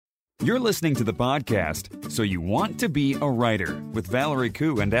You're listening to the podcast, So You Want to Be a Writer, with Valerie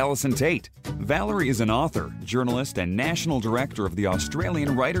Khoo and Allison Tate. Valerie is an author, journalist, and national director of the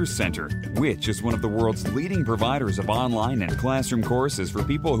Australian Writers Centre, which is one of the world's leading providers of online and classroom courses for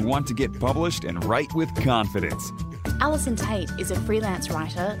people who want to get published and write with confidence. Allison Tate is a freelance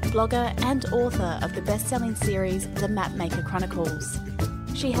writer, blogger, and author of the best-selling series The Mapmaker Chronicles.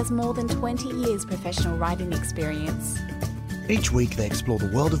 She has more than 20 years professional writing experience. Each week they explore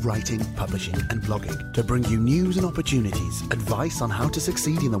the world of writing, publishing and blogging to bring you news and opportunities, advice on how to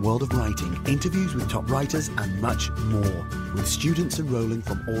succeed in the world of writing, interviews with top writers and much more. With students enrolling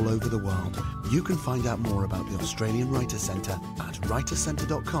from all over the world, you can find out more about the Australian Writers Centre at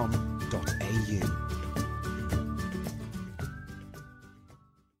writerscentre.com.au.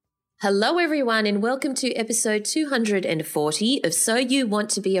 Hello everyone and welcome to episode 240 of So You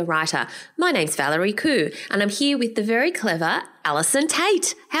Want to Be a Writer. My name's Valerie Khoo and I'm here with the very clever Allison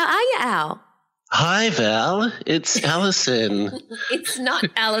Tate. How are you, Al? Hi Val, it's Allison. It's not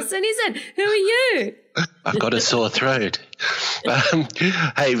Allison, is it? Who are you? I've got a sore throat.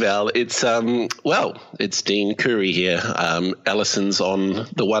 Hey Val, it's Dean Curry here. Allison's on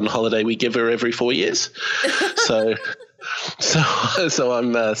the one holiday we give her every 4 years. So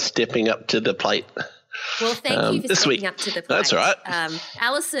I'm stepping up to the plate. Well, thank you for stepping up to the plate. That's all right.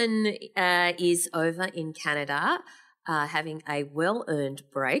 Allison is over in Canada having a well-earned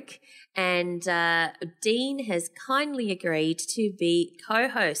break, and Dean has kindly agreed to be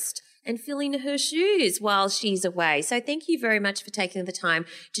co-host and fill in her shoes while she's away. So thank you very much for taking the time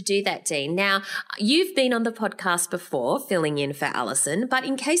to do that, Dean. Now, you've been on the podcast before, filling in for Allison, but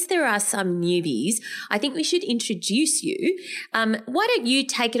in case there are some newbies, I think we should introduce you. Why don't you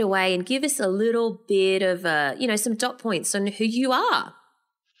take it away and give us a little bit of, some dot points on who you are?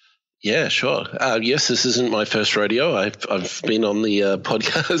 Yeah, sure. Yes, this isn't my first rodeo. I've been on the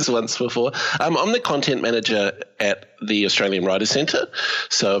podcast once before. I'm the content manager at the Australian Writers Centre,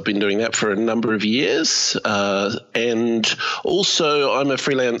 so I've been doing that for a number of years. And also, I'm a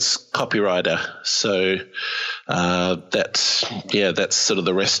freelance copywriter. So that's sort of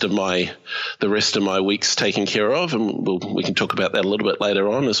the rest of my week's taken care of, and we can talk about that a little bit later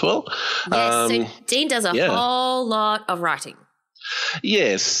on as well. Yes, so Dean does a whole lot of writing.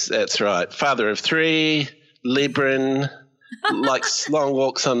 Yes, that's right. Father of three, Libran, likes long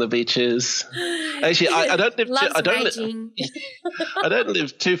walks on the beaches. Actually, I don't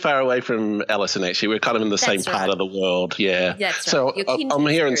live too far away from Allison. Actually, we're kind of in the same part of the world. Yeah, that's so right. I'm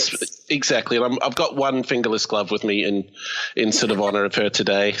here exactly. And I've got one fingerless glove with me in sort of honour of her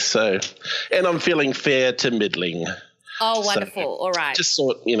today. So, and I'm feeling fair to middling. Oh, wonderful! So all right, just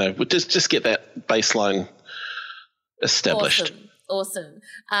just get that baseline established. Awesome.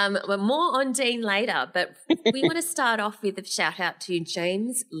 Well, more on Dean later, but we want to start off with a shout out to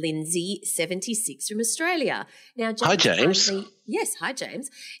James Lindsay 76 from Australia. Now, hi, James. Hi, James.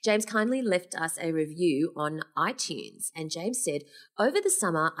 James kindly left us a review on iTunes, and James said, "Over the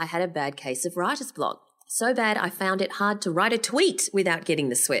summer, I had a bad case of writer's block. So bad I found it hard to write a tweet without getting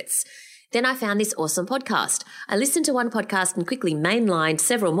the sweats. Then I found this awesome podcast. I listened to one podcast and quickly mainlined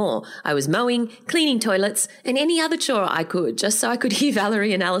several more. I was mowing, cleaning toilets, and any other chore I could, just so I could hear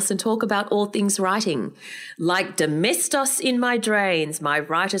Valerie and Allison talk about all things writing. Like domestos in my drains, my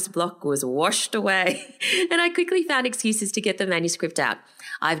writer's block was washed away, and I quickly found excuses to get the manuscript out.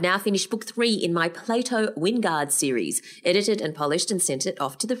 I've now finished book 3 in my Plato Wingard series, edited and polished and sent it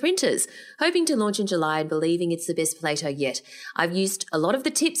off to the printers, hoping to launch in July and believing it's the best Plato yet. I've used a lot of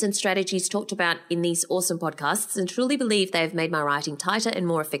the tips and strategies talked about in these awesome podcasts and truly believe they have made my writing tighter and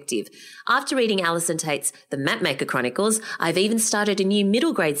more effective. After reading Allison Tate's The Mapmaker Chronicles, I've even started a new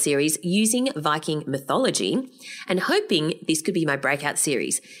middle grade series using Viking mythology and hoping this could be my breakout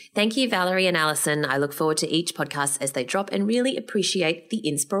series. Thank you, Valerie and Allison. I look forward to each podcast as they drop and really appreciate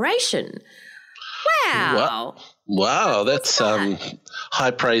the inspiration." Wow. Wow, that's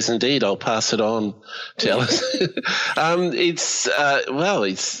high praise indeed. I'll pass it on to Alice. He's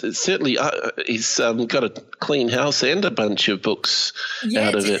certainly he's got a clean house and a bunch of books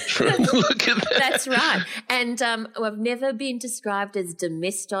out of it. Look at that. That's right. And I've never been described as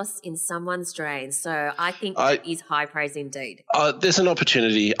domestos in someone's drain, so I think that is high praise indeed. There's an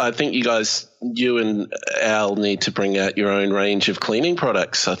opportunity. I think you and Al need to bring out your own range of cleaning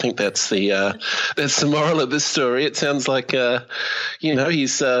products. I think that's the moral of this story. It sounds like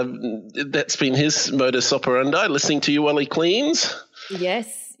he's that's been his modus operandi, listening to you while he cleans.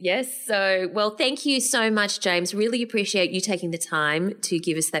 Yes. So, well, thank you so much, James. Really appreciate you taking the time to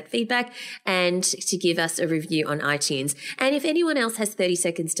give us that feedback and to give us a review on iTunes. And if anyone else has 30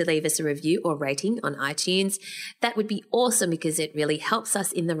 seconds to leave us a review or rating on iTunes, that would be awesome because it really helps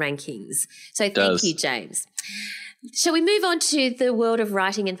us in the rankings. So thank you, James. Shall we move on to the world of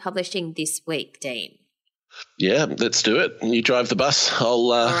writing and publishing this week, Dean? Yeah, let's do it. You drive the bus.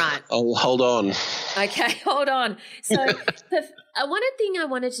 I'll hold on. Okay, hold on. So one thing I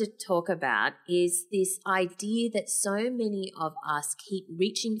wanted to talk about is this idea that so many of us keep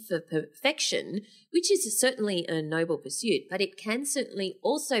reaching for perfection, which is certainly a noble pursuit, but it can certainly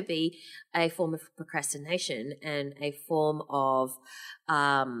also be a form of procrastination and a form of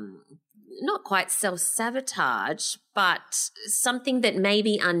not quite self-sabotage, but something that may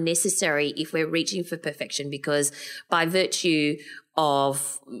be unnecessary if we're reaching for perfection, because by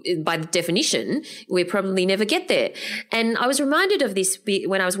definition, we probably never get there. And I was reminded of this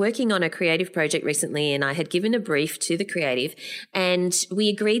when I was working on a creative project recently, and I had given a brief to the creative, and we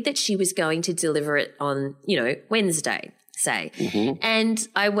agreed that she was going to deliver it on, Wednesday, say. Mm-hmm. And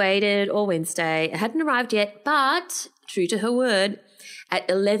I waited all Wednesday. It hadn't arrived yet, but true to her word, at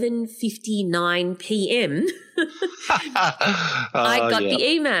 11:59 p.m., I got the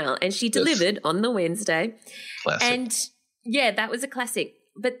email, and she delivered on the Wednesday. Classic. And yeah, that was a classic.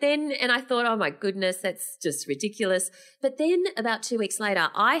 But then, and I thought, oh my goodness, that's just ridiculous. But then about 2 weeks later,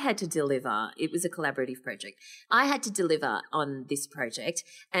 I had to deliver. It was a collaborative project. I had to deliver on this project,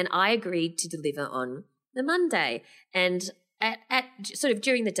 and I agreed to deliver on the Monday. And at sort of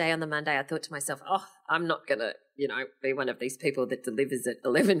during the day on the Monday, I thought to myself, oh, I'm not going to, be one of these people that delivers at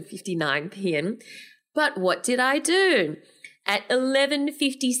 11:59 p.m. But what did I do? At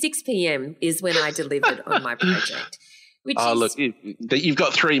 11:56 p.m. is when I delivered on my project. Look, you've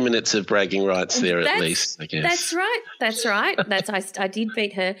got 3 minutes of bragging rights there at least, I guess. That's right. I did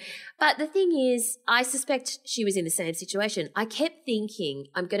beat her. But the thing is, I suspect she was in the same situation. I kept thinking,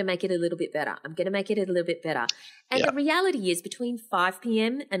 I'm going to make it a little bit better. And the reality is, between 5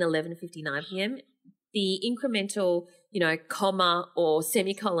 p.m. and 11:59 p.m., the incremental, comma or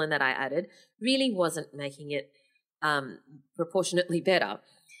semicolon that I added really wasn't making it proportionately better.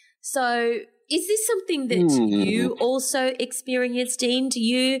 So is this something that you also experience, Dean? Do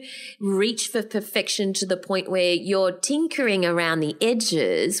you reach for perfection to the point where you're tinkering around the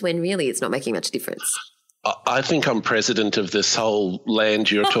edges when really it's not making much difference? I think I'm president of this whole land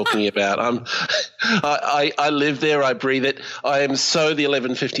you're talking about. I live there. I breathe it. I am so the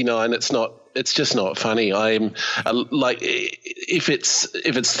 11:59. It's just not funny. I am like, if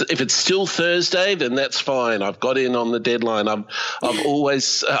it's still Thursday, then that's fine. I've got in on the deadline. I've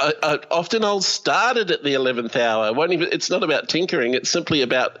always often I'll start it at the 11th hour. It's not about tinkering. It's simply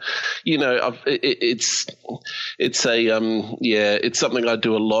about, it's something I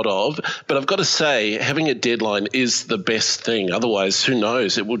do a lot of. But I've got to say, having a deadline is the best thing. Otherwise, who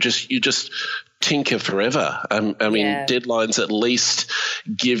knows? You just tinker forever. Deadlines at least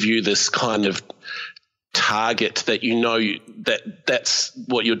give you this kind of target that that's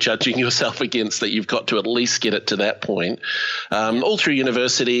what you're judging yourself against, that you've got to at least get it to that point. All through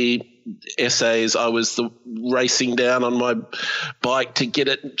university essays, I was racing down on my bike to get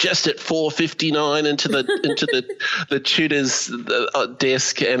it just at 4:59 into the tutor's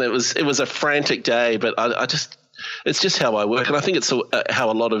desk, and it was a frantic day. But it's just how I work, and I think it's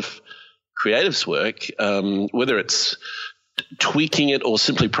how a lot of creatives work, whether it's tweaking it or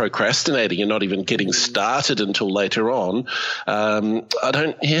simply procrastinating and not even getting started until later on. I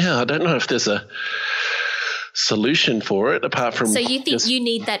don't know if there's a solution for it apart from. So you think you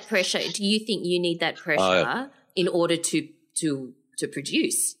need that pressure? Do you think you need that pressure in order to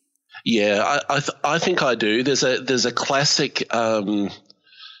produce? Yeah, I think I do. There's a classic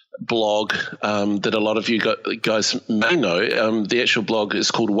blog that a lot of you guys may know. The actual blog is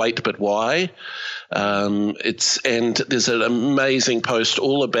called Wait But Why. And there's an amazing post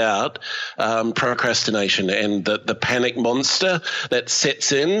all about procrastination and the panic monster that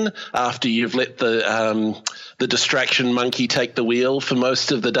sets in after you've let the distraction monkey take the wheel for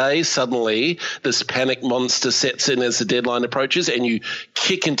most of the day. Suddenly this panic monster sets in as the deadline approaches, and you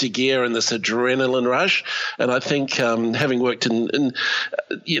kick into gear in this adrenaline rush. And I think having worked in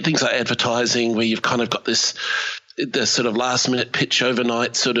things like advertising, where you've kind of got the sort of last minute pitch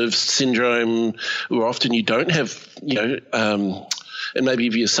overnight sort of syndrome, where often you don't have, and maybe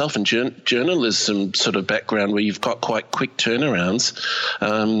for yourself in journalism sort of background where you've got quite quick turnarounds.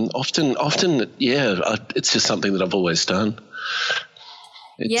 It's just something that I've always done.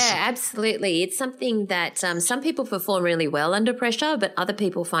 Yeah, absolutely. It's something that some people perform really well under pressure, but other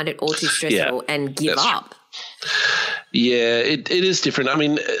people find it all too stressful and give up. Yeah, it is different. I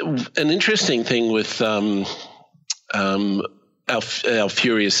mean, an interesting thing with our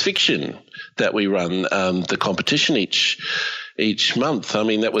Furious Fiction that we run, the competition each month. I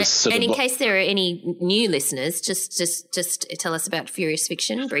mean, that was and in case there are any new listeners, just tell us about Furious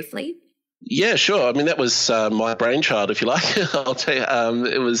Fiction briefly. Yeah, sure. I mean, that was my brainchild, if you like. I'll tell you.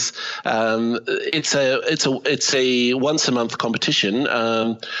 It was. It's a once a month competition,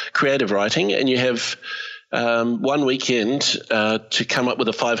 creative writing, and you have 1 weekend to come up with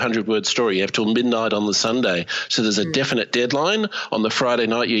a 500-word story. You have till midnight on the Sunday. So there's a definite deadline. On the Friday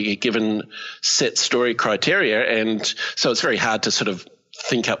night, you get given set story criteria, and so it's very hard to sort of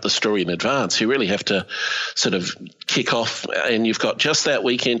think up the story in advance. You really have to sort of kick off, and you've got just that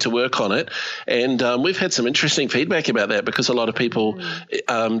weekend to work on it. And we've had some interesting feedback about that, because a lot of people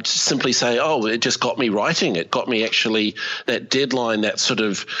simply say, oh, it just got me writing. It got me actually that deadline, that sort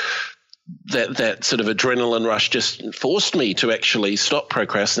of adrenaline rush just forced me to actually stop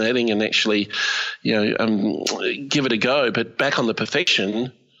procrastinating and actually, give it a go. But back on the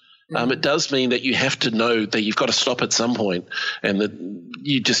perfection, it does mean that you have to know that you've got to stop at some point, and that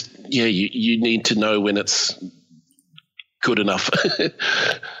you just, you need to know when it's good enough.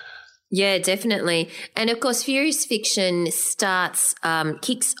 Yeah, definitely. And of course, Furious Fiction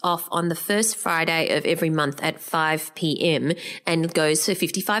kicks off on the first Friday of every month at 5 p.m. and goes for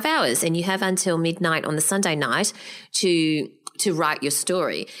 55 hours. And you have until midnight on the Sunday night to write your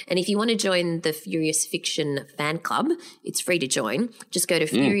story. And if you want to join the Furious Fiction fan club, it's free to join. Just go to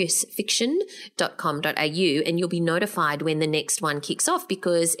furiousfiction.com.au and you'll be notified when the next one kicks off,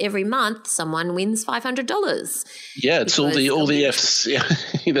 because every month someone wins $500. Yeah, it's all the Fs. Yeah,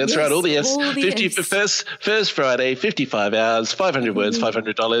 that's right. All the Fs. 50 for first Friday, 55 hours, 500 words,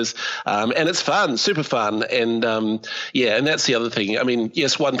 $500. And it's fun, super fun. And and that's the other thing. I mean,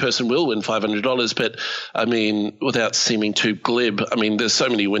 yes, one person will win $500, but I mean, without seeming too glib, I mean, there's so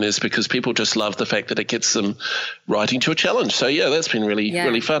many winners because people just love the fact that it gets them writing to a challenge. So yeah, that's been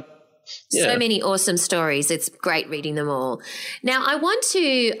really fun. Yeah. So many awesome stories. It's great reading them all. Now, I want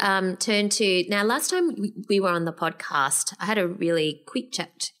to turn to – now, last time we were on the podcast, I had a really quick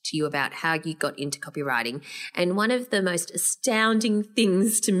chat to you about how you got into copywriting. And one of the most astounding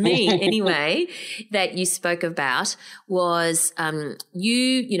things to me anyway that you spoke about was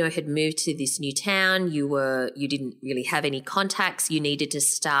you had moved to this new town. You didn't really have any contacts. You needed to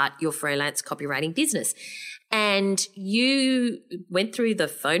start your freelance copywriting business. And you went through the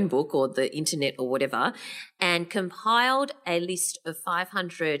phone book or the internet or whatever and compiled a list of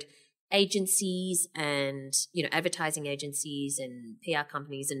 500 agencies and, advertising agencies and PR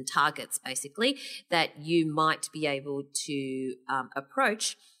companies and targets basically that you might be able to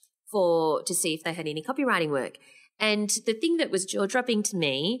approach to see if they had any copywriting work. And the thing that was jaw-dropping to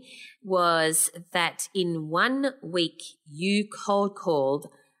me was that in 1 week you cold called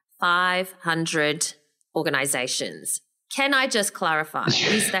 500 organizations. Can I just clarify?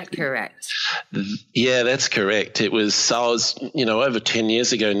 Is that correct? Yeah, that's correct. I was, over 10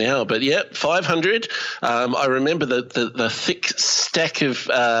 years ago now, but yeah, 500. I remember the thick stack of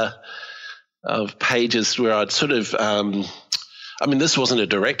pages where I'd sort of, this wasn't a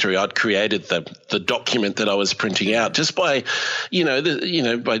directory. I'd created the document that I was printing out just by,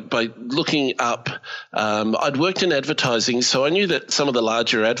 by looking up. I'd worked in advertising, so I knew that some of the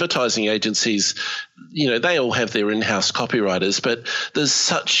larger advertising agencies, they all have their in-house copywriters, but there's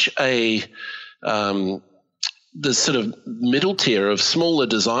such a the sort of middle tier of smaller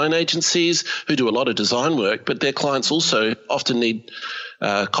design agencies who do a lot of design work, but their clients also often need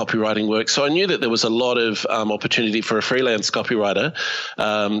copywriting work. So I knew that there was a lot of opportunity for a freelance copywriter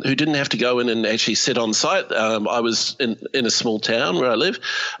who didn't have to go in and actually sit on site. I was in a small town where I live,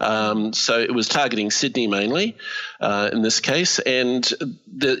 so it was targeting Sydney mainly in this case, and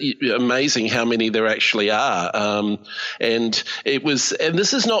amazing how many there actually are. And it was, and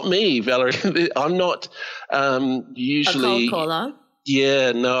this is not me, Valerie. I'm not usually a cold caller.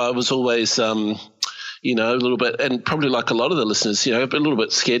 Yeah, no, I was always a little bit, and probably like a lot of the listeners, a little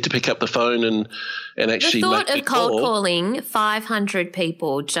bit scared to pick up the phone and actually make a call. The thought of cold calling 500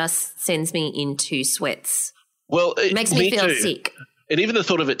 people just sends me into sweats. Well, it makes me feel sick. And even the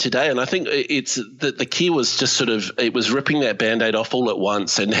thought of it today, and I think it's the key was just sort of, it was ripping that Band-Aid off all at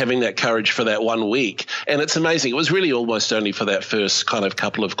once and having that courage for that 1 week. And it's amazing. It was really almost only for that first kind of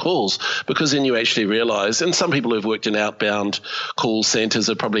couple of calls, because then you actually realize, and some people who've worked in outbound call centers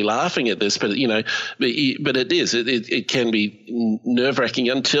are probably laughing at this, but but it is, it can be nerve-wracking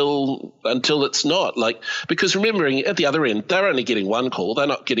until it's not, like, because remembering at the other end, they're only getting one call. They're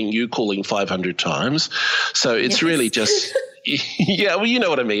not getting you calling 500 times. So it's really just... Yeah, well, you know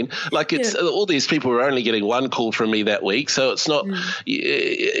what I mean. Like it's all these people were only getting one call from me that week, so it's not.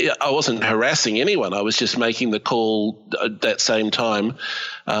 I wasn't harassing anyone. I was just making the call that same time.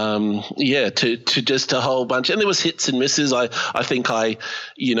 To just a whole bunch, and there was hits and misses. I think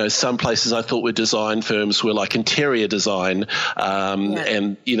some places I thought were design firms were like interior design,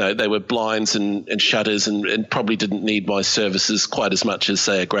 and they were blinds and shutters, and probably didn't need my services quite as much as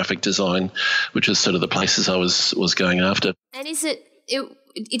say a graphic design, which was sort of the places I was going after. And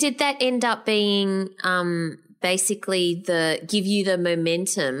did that end up being basically give you the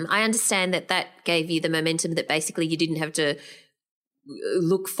momentum? I understand that gave you the momentum that basically you didn't have to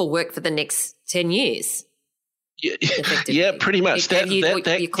look for work for the next 10 years. Yeah, pretty much. That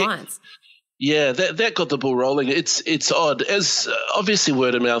your clients. That got the ball rolling. It's odd, as obviously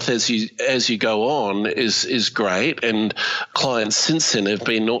word of mouth as you go on is great, and clients since then have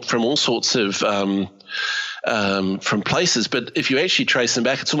been from all sorts of from places. But if you actually trace them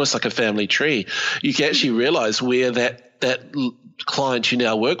back, it's almost like a family tree. You can actually realize where that client you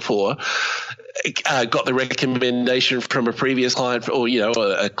now work for got the recommendation from a previous client, or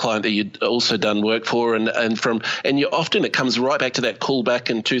a client that you'd also done work for, and often it comes right back to that call back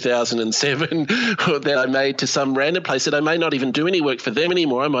in 2007 that I made to some random place that I may not even do any work for them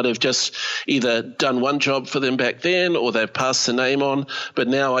anymore. I might have just either done one job for them back then, or they've passed the name on, but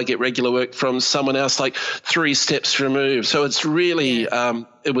now I get regular work from someone else like 3 steps removed. So it's really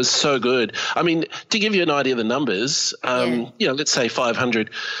it was so good. I mean, to give you an idea of the numbers, let's say 500.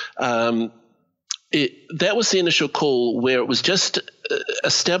 That was the initial call where it was just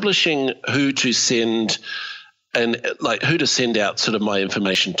establishing who to send and like who to send out sort of my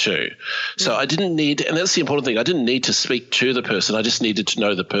information to. So I didn't need, and that's the important thing, I didn't need to speak to the person. I just needed to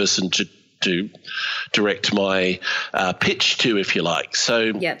know the person to direct my pitch to, if you like.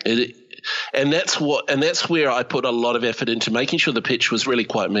 So And that's where I put a lot of effort into making sure the pitch was really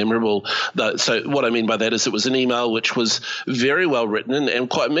quite memorable. So what I mean by that is it was an email which was very well written and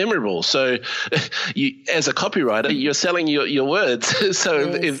quite memorable. So you, as a copywriter, you're selling your words. So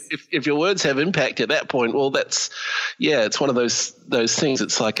if your words have impact at that point, well, it's one of those things.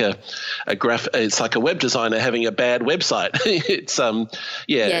 It's like it's like a web designer having a bad website. It's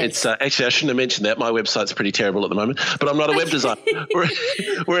actually I shouldn't have mentioned that. My website's pretty terrible at the moment, but I'm not a web designer.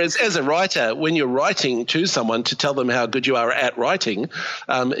 Whereas as a writer, when you're writing to someone to tell them how good you are at writing,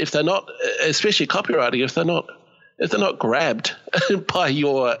 if they're not, especially copywriting, if they're not grabbed by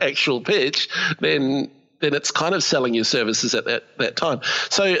your actual pitch, then it's kind of selling your services at that time.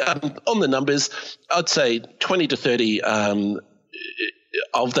 So on the numbers, I'd say 20 to 30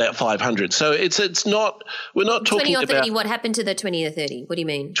 of that 500. So it's not, we're not talking about 20 or 30. What happened to the 20 or 30? What do you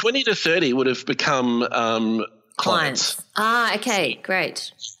mean? 20 to 30 would have become clients. Okay,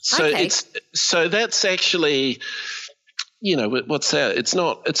 great. So that's actually, what's that? It's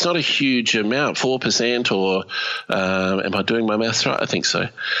not a huge amount, 4%, or am I doing my maths right? I think so.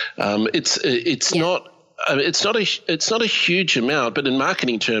 It's not. It's not a huge amount, but in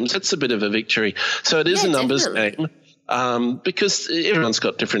marketing terms, it's a bit of a victory. So it is a numbers game. Because everyone's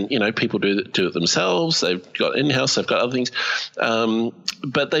got different, people do it themselves. They've got in-house, they've got other things.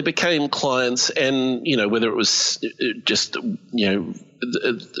 But they became clients, and, whether it was just,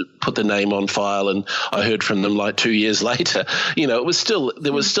 put the name on file and I heard from them like 2 years later, there was still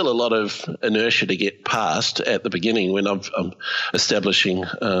a lot of inertia to get past at the beginning when I'm establishing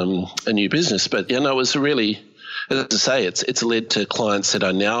a new business. But, it was really, as I say, it's led to clients that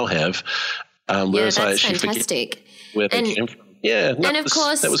I now have. Whereas I actually fantastic. Where they came from. Yeah, and of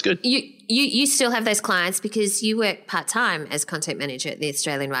course, that was good. You still have those clients because you work part-time as content manager at the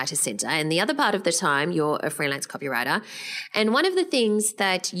Australian Writers Centre, and the other part of the time you're a freelance copywriter. And one of the things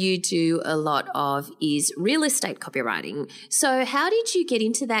that you do a lot of is real estate copywriting. So how did you get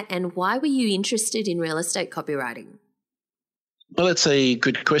into that, and why were you interested in real estate copywriting? Well, that's a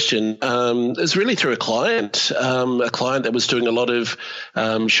good question. It was really through a client that was doing a lot of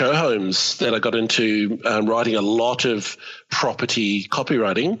show homes that I got into writing a lot of property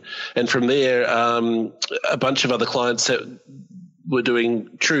copywriting. And from there, a bunch of other clients that were doing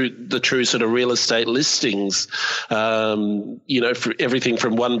the true sort of real estate listings, for everything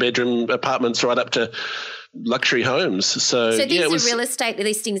from 1-bedroom apartments right up to luxury homes. So these are real estate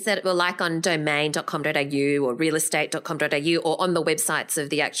listings that were like on domain.com.au or realestate.com.au or on the websites of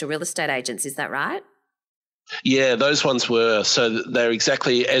the actual real estate agents. Is that right? Yeah, those ones were. So they're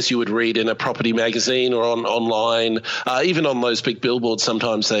exactly as you would read in a property magazine or online. Even on those big billboards,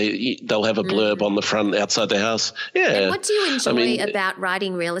 sometimes they'll have a blurb on the front outside the house. Yeah. And what do you enjoy about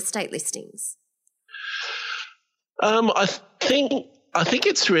writing real estate listings? I think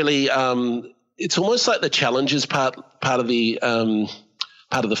it's really it's almost like the challenge is part of the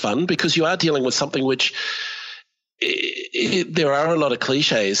fun, because you are dealing with something which there are a lot of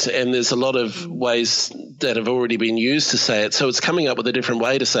cliches and there's a lot of ways that have already been used to say it. So it's coming up with a different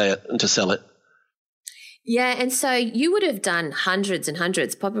way to say it and to sell it. Yeah, and so you would have done hundreds and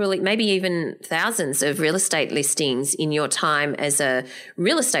hundreds, probably maybe even thousands of real estate listings in your time as a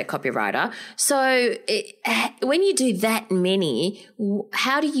real estate copywriter. So when you do that many,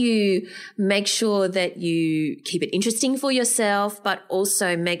 how do you make sure that you keep it interesting for yourself, but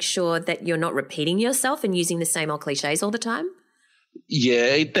also make sure that you're not repeating yourself and using the same old cliches all the time?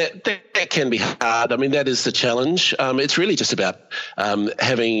 Yeah, that can be hard. I mean, that is the challenge. It's really just about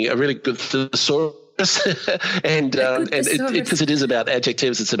having a really good thesaurus. and because it is about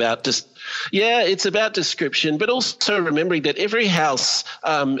adjectives, it's about it's about description, but also remembering that every house,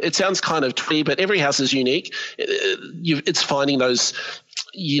 it sounds kind of twee, but every house is unique. It's finding those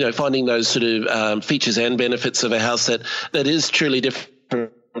sort of features and benefits of a house that is truly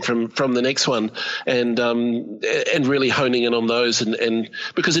different from the next one, and really honing in on those, and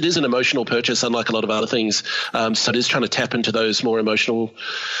because it is an emotional purchase, unlike a lot of other things, so it is trying to tap into those more emotional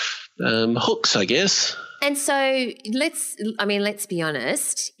hooks, I guess. And so let's be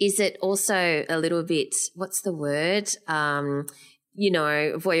honest, is it also a little bit, what's the word? Voyeuristic,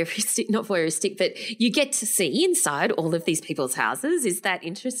 not voyeuristic, but you get to see inside all of these people's houses. Is that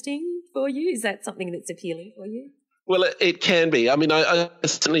interesting for you? Is that something that's appealing for you? Well, it can be. I mean, I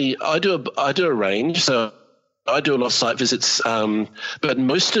do a range, so I do a lot of site visits, but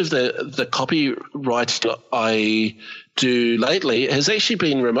most of the copywriting I do lately has actually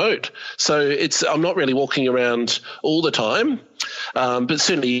been remote. So I'm not really walking around all the time, but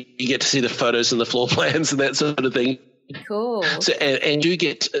certainly you get to see the photos and the floor plans and that sort of thing. Cool. So, and you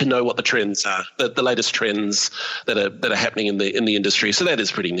get to know what the trends are, the latest trends that are happening in the industry. So that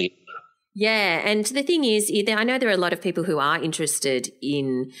is pretty neat. Yeah, and the thing is, I know there are a lot of people who are interested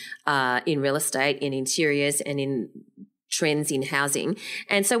in real estate, in interiors, and in trends in housing.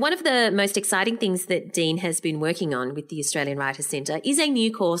 And so one of the most exciting things that Dean has been working on with the Australian Writers Centre is a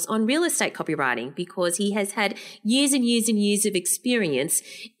new course on real estate copywriting, because he has had years and years and years of experience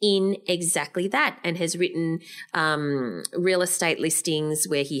in exactly that, and has written real estate listings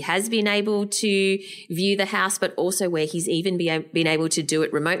where he has been able to view the house, but also where he's even been able to do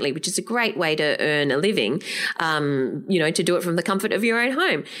it remotely, which is a great way to earn a living, to do it from the comfort of your own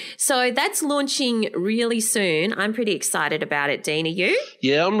home. So that's launching really soon. I'm pretty excited about it. Dean, are you?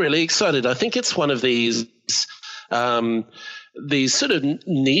 Yeah, I'm really excited. I think it's one of these sort of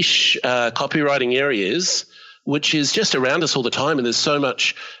niche copywriting areas which is just around us all the time, and there's so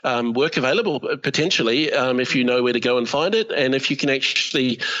much work available potentially if you know where to go and find it, and if you can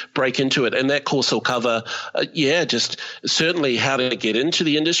actually break into it. And that course will cover, just certainly how to get into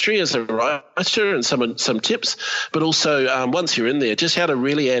the industry as a writer and some tips, but also once you're in there, just how to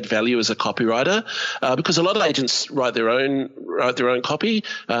really add value as a copywriter, because a lot of agents write their own copy,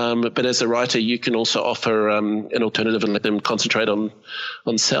 but as a writer you can also offer an alternative and let them concentrate on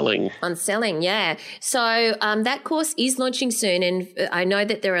selling. On selling, yeah. So that course is launching soon, and I know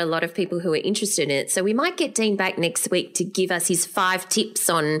that there are a lot of people who are interested in it. So we might get Dean back next week to give us his 5 tips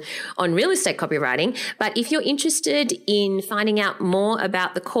on real estate copywriting. But if you're interested in finding out more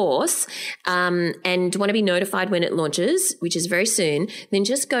about the course and want to be notified when it launches, which is very soon, then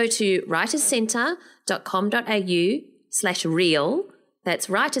just go to writerscentre.com.au/real. That's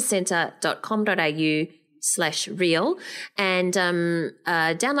writerscentre.com.au/real, and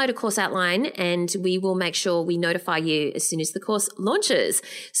download a course outline, and we will make sure we notify you as soon as the course launches.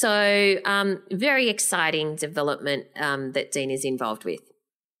 So very exciting development that Dean is involved with.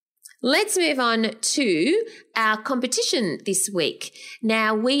 Let's move on to our competition this week.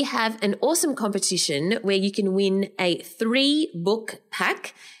 Now, we have an awesome competition where you can win a 3-book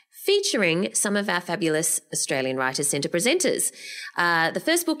pack featuring some of our fabulous Australian Writers Centre presenters. The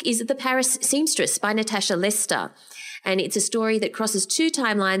first book is The Paris Seamstress by Natasha Lester, and it's a story that crosses 2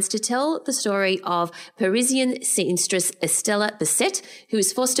 timelines to tell the story of Parisian seamstress Estella Bisset, who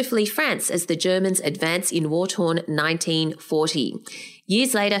is forced to flee France as the Germans advance in war-torn 1940.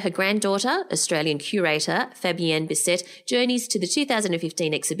 Years later, her granddaughter, Australian curator Fabienne Bisset, journeys to the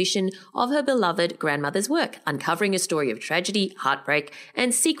 2015 exhibition of her beloved grandmother's work, uncovering a story of tragedy, heartbreak,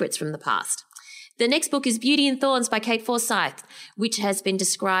 and secrets from the past. The next book is Beauty and Thorns by Kate Forsyth, which has been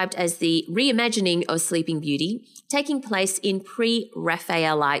described as the reimagining of Sleeping Beauty, taking place in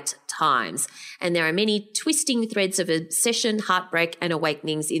pre-Raphaelite times. And there are many twisting threads of obsession, heartbreak, and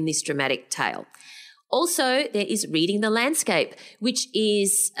awakenings in this dramatic tale. Also, there is Reading the Landscape, which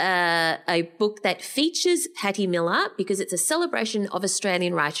is a book that features Patty Miller because it's a celebration of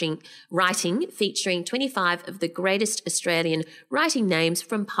Australian writing featuring 25 of the greatest Australian writing names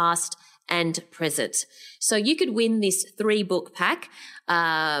from past and present. So you could win this 3-book pack.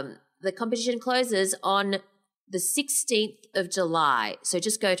 The competition closes on the 16th of July. So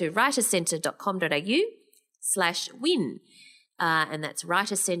just go to writercentre.com.au/win. And that's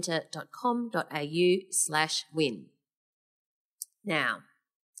writercentre.com.au/win. Now,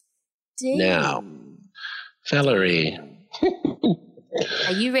 Valerie.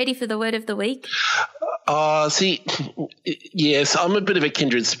 Are you ready for the word of the week? Yes, I'm a bit of a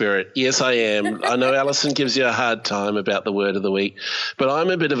kindred spirit. Yes, I am. I know Alison gives you a hard time about the word of the week, but I'm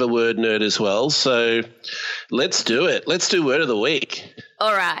a bit of a word nerd as well. So let's do it. Let's do word of the week.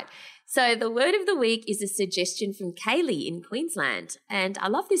 All right. So the word of the week is a suggestion from Kaylee in Queensland, and I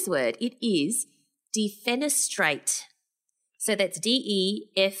love this word. It is defenestrate. So that's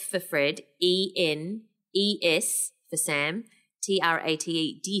D-E-F for Fred, E-N-E-S for Sam,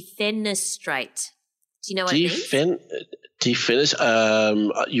 T-R-A-T-E, defenestrate. Do you know what it means?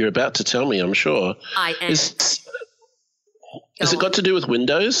 You're about to tell me, I'm sure. I am. Has it got to do with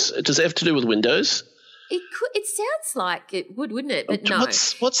Windows? Does it have to do with Windows? It sounds like it would, wouldn't it? But no.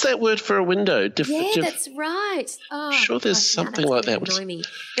 What's that word for a window? That's right. Oh, sure, there's something like that. Annoy me.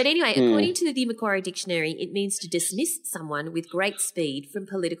 But anyway, according to the Macquarie Dictionary, it means to dismiss someone with great speed from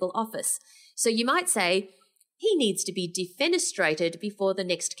political office. So you might say, he needs to be defenestrated before the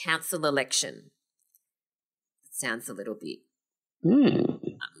next council election. Sounds a little bit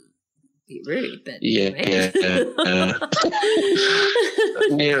rude, but yeah,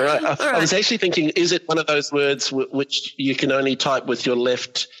 right. I was actually thinking, is it one of those words which you can only type with your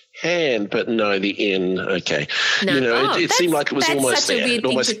left hand? But no, the N. Okay, no. It seemed like it was almost there. It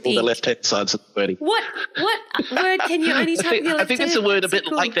almost all the left-hand sides of the wording. What word can you only type with your left hand? I think there's a word a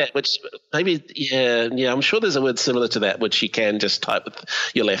bit like that, which maybe I'm sure there's a word similar to that, which you can just type with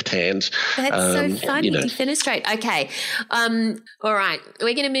your left hand. That's so funny. Defenestrate. Okay. All right.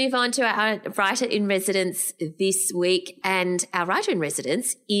 We're going to move on to our writer in residence this week, and our writer in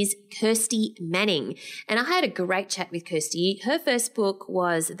residence is Kirsty Manning. And I had a great chat with Kirsty. Her first book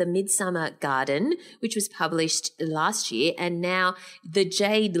was The Midsummer Garden, which was published last year, and now The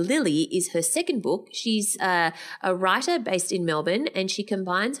Jade Lily is her second book. She's a writer based in Melbourne, and she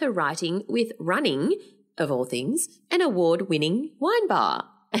combines her writing with running, of all things, an award-winning wine bar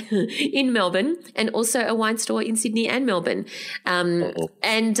in Melbourne, and also a wine store in Sydney and Melbourne.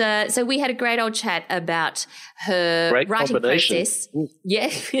 So we had a great old chat about her writing process. Yeah,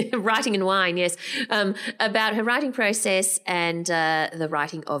 writing and wine, yes. About her writing process and the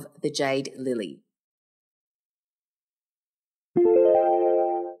writing of The Jade Lily.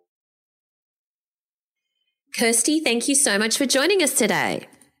 Kirsty, thank you so much for joining us today.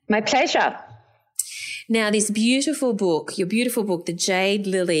 My pleasure. Now, this beautiful book, your beautiful book, The Jade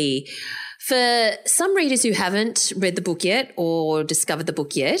Lily, for some readers who haven't read the book yet or discovered the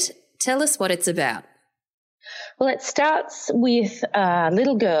book yet, tell us what it's about. Well, it starts with a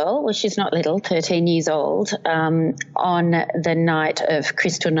little girl, well, she's not little, 13 years old, on the night of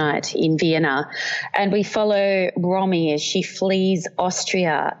Kristallnacht in Vienna. And we follow Romy as she flees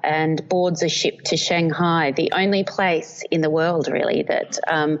Austria and boards a ship to Shanghai, the only place in the world, really, that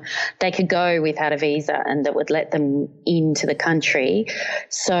they could go without a visa and that would let them into the country.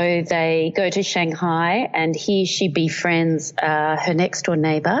 So they go to Shanghai, and here she befriends her next-door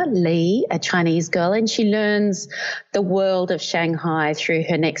neighbour, Li, a Chinese girl, and she learns the world of Shanghai through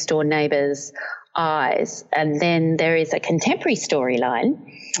her next-door neighbour's eyes. And then there is a contemporary storyline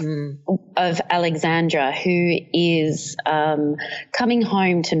of Alexandra, who is coming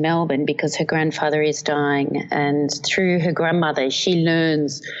home to Melbourne because her grandfather is dying, and through her grandmother she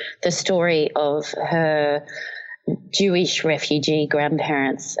learns the story of her Jewish refugee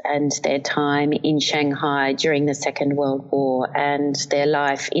grandparents and their time in Shanghai during the Second World War and their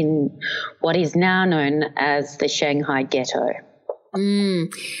life in what is now known as the Shanghai Ghetto.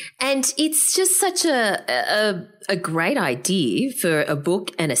 And it's just such a great idea for a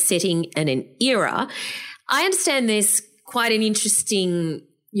book and a setting and an era. I understand there's quite an interesting,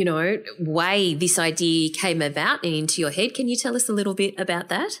 way this idea came about and into your head. Can you tell us a little bit about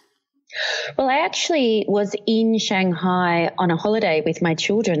that? Well, I actually was in Shanghai on a holiday with my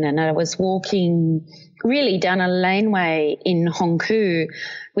children, and I was walking really down a laneway in Hongkou,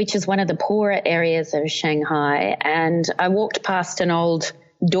 which is one of the poorer areas of Shanghai, and I walked past an old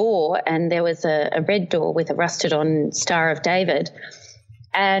door, and there was a red door with a rusted-on Star of David,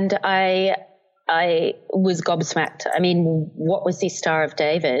 and I I was gobsmacked. I mean, what was this Star of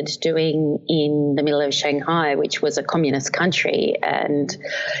David doing in the middle of Shanghai, which was a communist country? And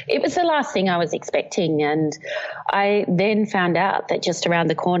it was the last thing I was expecting. And I then found out that just around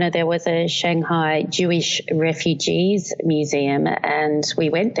the corner there was a Shanghai Jewish Refugees Museum, and we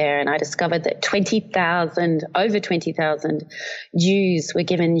went there and I discovered that over 20,000 Jews were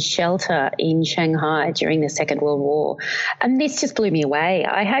given shelter in Shanghai during the Second World War. And this just blew me away.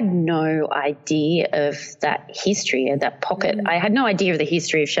 I had no idea of that history, of that pocket. I had no idea of the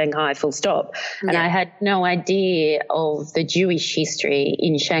history of Shanghai, full stop. And I had no idea of the Jewish history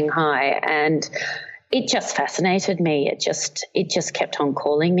in Shanghai. And it just fascinated me. It just kept on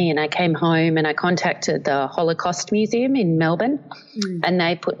calling me. And I came home and I contacted the Holocaust Museum in Melbourne, and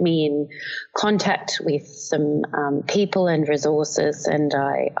they put me in contact with some people and resources, and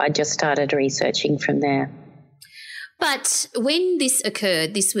I just started researching from there. But when this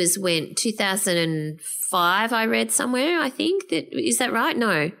occurred, this was when 2005, I read somewhere, I think. Is that right?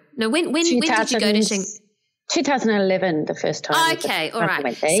 No. When did you go to Shanghai? 2011, the first time. Okay, all right. I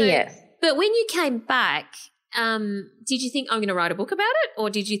went there, yes. But when you came back, did you think I'm going to write a book about it,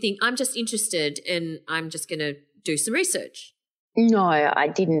 or did you think I'm just interested and I'm just going to do some research? No, I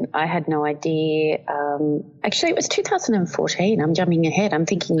didn't. I had no idea. Actually, it was 2014. I'm jumping ahead. I'm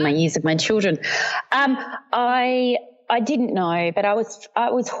thinking my years of my children. I didn't know, but I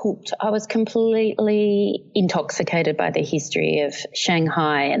was hooked. I was completely intoxicated by the history of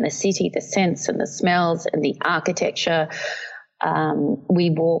Shanghai and the city, the scents and the smells and the architecture. We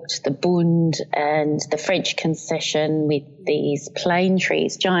walked the Bund and the French concession with these plane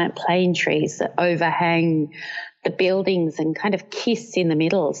trees, giant plane trees that overhang the buildings and kind of kiss in the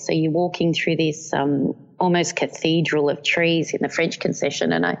middle. So you're walking through this almost cathedral of trees in the French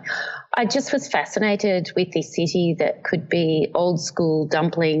concession. And I just was fascinated with this city that could be old school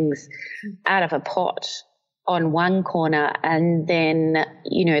dumplings out of a pot on one corner, and then,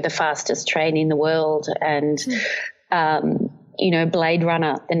 the fastest train in the world, and Blade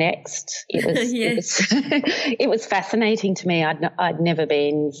Runner the next. It was fascinating to me. I'd never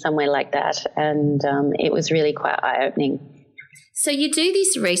been somewhere like that, and it was really quite eye-opening. So you do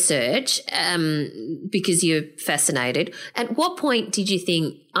this research because you're fascinated. At what point did you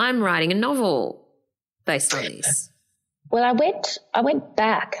think, I'm writing a novel based on this? Well, I went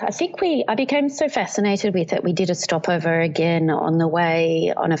back. I became so fascinated with it. We did a stopover again on the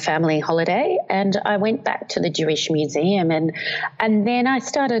way on a family holiday, and I went back to the Jewish Museum, and then I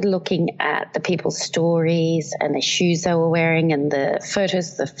started looking at the people's stories and the shoes they were wearing and the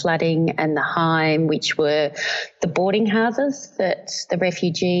photos of the flooding and the Heim, which were the boarding houses that the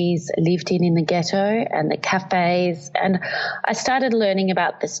refugees lived in the ghetto, and the cafes. And I started learning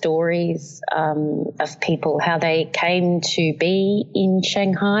about the stories of people, how they came to be in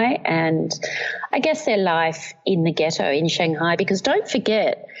Shanghai, and I guess their life in the ghetto in Shanghai, because don't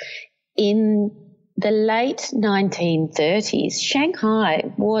forget, in the late 1930s, Shanghai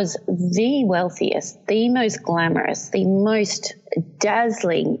was the wealthiest, the most glamorous, the most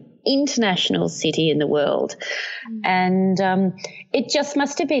dazzling international city in the world. And it just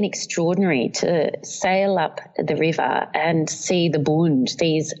must have been extraordinary to sail up the river and see the Bund,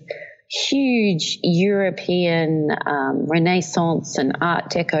 these huge European Renaissance and Art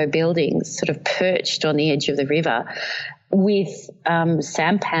Deco buildings sort of perched on the edge of the river with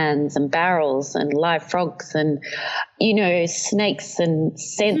sampans and barrels and live frogs and, snakes and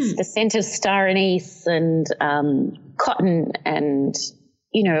scents, the scent of star anise and cotton and,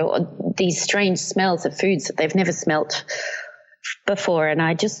 these strange smells of foods that they've never smelt before. And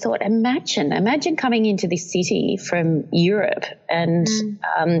I just thought, imagine coming into this city from Europe and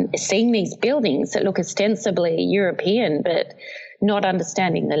seeing these buildings that look ostensibly European, but not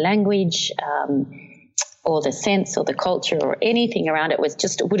understanding the language or the sense or the culture or anything around it.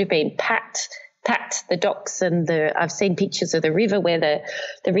 Would have been packed, the docks, and I've seen pictures of the river where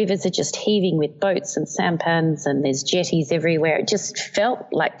the rivers are just heaving with boats and sampans, and there's jetties everywhere. It just felt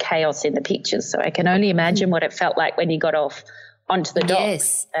like chaos in the pictures. So I can only imagine what it felt like when you got off onto the docks.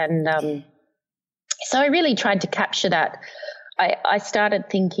 Yes. And so I really tried to capture that. I started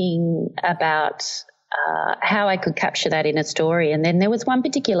thinking about how I could capture that in a story. And then there was one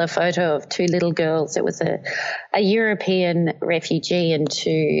particular photo of two little girls. It was a European refugee and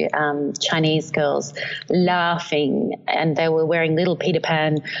two Chinese girls laughing, and they were wearing little Peter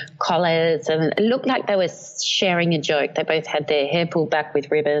Pan collars, and it looked like they were sharing a joke. They both had their hair pulled back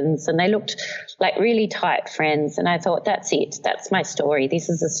with ribbons, and they looked like really tight friends. And I thought, that's it. That's my story. This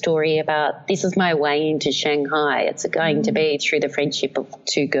is a story about, this is my way into Shanghai. It's going to be through the friendship of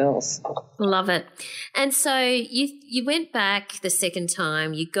two girls. Love it. And so you went back the second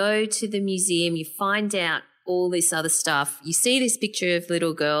time, you go to the museum, you find out all this other stuff, you see this picture of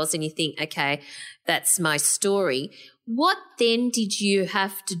little girls and you think, okay, that's my story. What then did you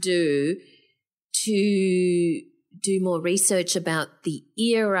have to do more research about the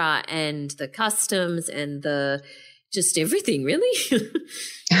era and the customs and the just everything, really?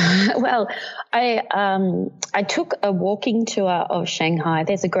 Well, I took a walking tour of Shanghai.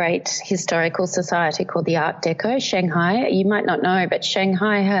 There's a great historical society called the Art Deco Shanghai. You might not know, but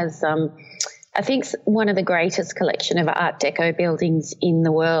Shanghai has I think one of the greatest collection of Art Deco buildings in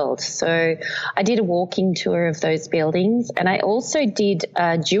the world. So I did a walking tour of those buildings, and I also did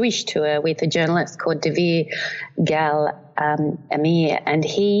a Jewish tour with a journalist called Davir Gal Amir, and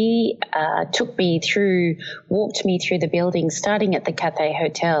he walked me through the building, starting at the Cathay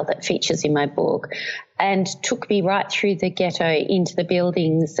Hotel that features in my book, and took me right through the ghetto into the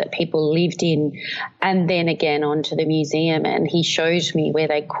buildings that people lived in, and then again onto the museum. And he showed me where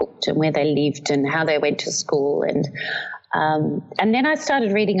they cooked and where they lived and how they went to school. And then I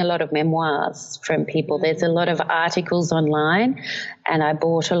started reading a lot of memoirs from people. There's a lot of articles online, and I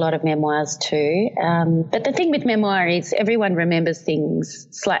bought a lot of memoirs too. But the thing with memoir is everyone remembers things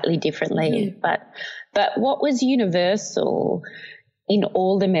slightly differently. But what was universal in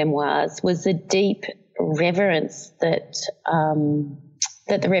all the memoirs was the deep reverence that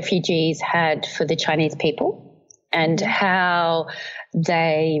the refugees had for the Chinese people, and how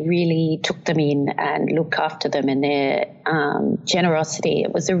they really took them in and looked after them, and their generosity.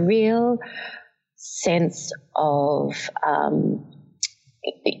 It was a real sense of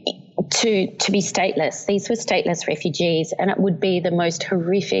to be stateless. These were stateless refugees, and it would be the most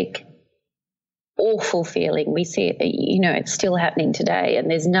horrific, awful feeling. We see it, it's still happening today, and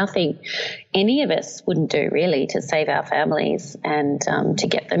there's nothing any of us wouldn't do really to save our families and to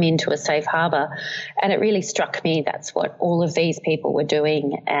get them into a safe harbour. And it really struck me that's what all of these people were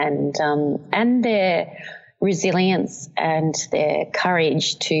doing, and their resilience and their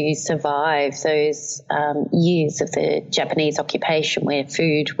courage to survive those years of the Japanese occupation where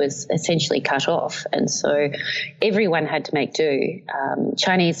food was essentially cut off. And so everyone had to make do.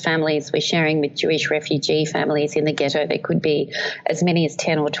 Chinese families were sharing with Jewish refugee families in the ghetto. There could be as many as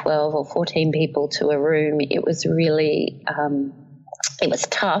 10 or 12 or 14 people to a room. It was really it was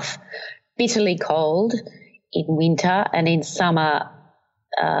tough, bitterly cold in winter, and in summer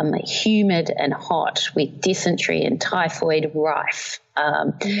humid and hot, with dysentery and typhoid rife,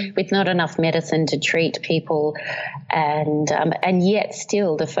 with not enough medicine to treat people, and yet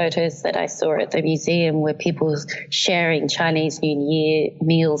still the photos that I saw at the museum were people sharing Chinese New Year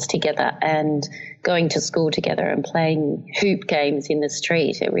meals together and going to school together and playing hoop games in the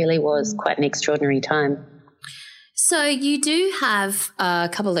street. It really was quite an extraordinary time. So you do have a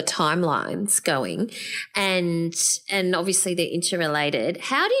couple of timelines going, and obviously they're interrelated.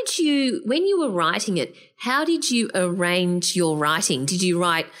 How did you, when you were writing it, how did you arrange your writing? Did you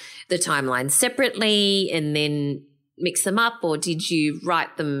write the timelines separately and then mix them up, or did you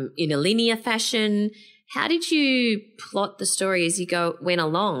write them in a linear fashion? How did you plot the story as you went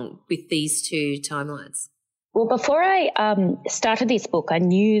along with these two timelines? Well, before I started this book, I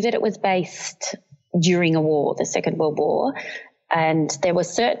knew that it was based during a war, the Second World War, and there were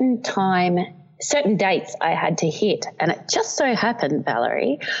certain dates I had to hit. And it just so happened,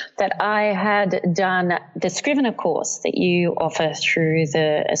 Valerie, that I had done the Scrivener course that you offer through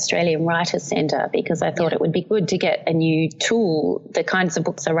the Australian Writers Centre, because I thought it would be good to get a new tool, the kinds of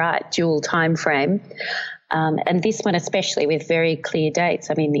books I write, dual time frame. And this one especially, with very clear dates.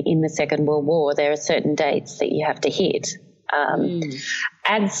 I mean, in the Second World War, there are certain dates that you have to hit.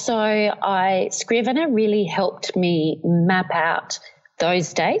 And so Scrivener really helped me map out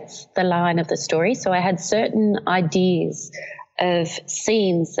those dates, the line of the story. So I had certain ideas of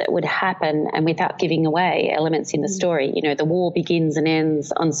scenes that would happen, and without giving away elements in the story. The war begins and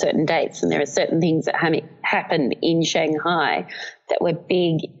ends on certain dates, and there are certain things that happened in Shanghai that were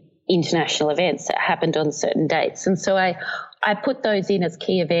big international events that happened on certain dates. And so I put those in as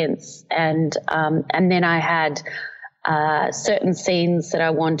key events, and then I had certain scenes that I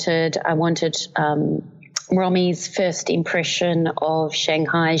wanted. I wanted Romi's first impression of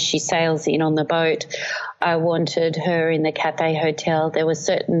Shanghai. She sails in on the boat. I wanted her in the Cathay Hotel. There were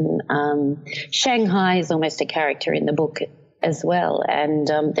certain Shanghai is almost a character in the book as well, and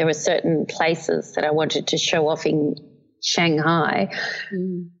there were certain places that I wanted to show off in Shanghai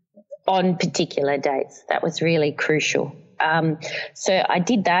on particular dates. That was really crucial. So I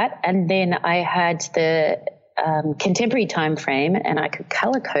did that, and then I had the contemporary time frame, and I could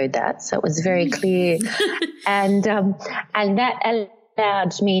color code that, so it was very clear, and that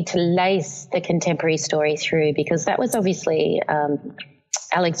allowed me to lace the contemporary story through, because that was obviously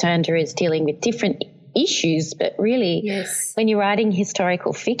Alexander is dealing with different issues, but really when you're writing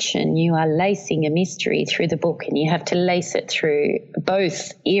historical fiction, you are lacing a mystery through the book, and you have to lace it through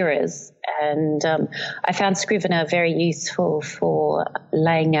both eras. And I found Scrivener very useful for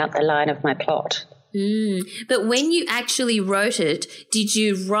laying out the line of my plot. But when you actually wrote it, did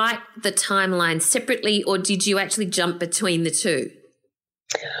you write the timeline separately, or did you actually jump between the two?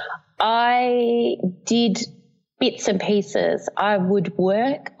 I did bits and pieces. I would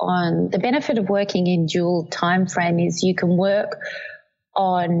work on, the benefit of working in dual time frame is you can work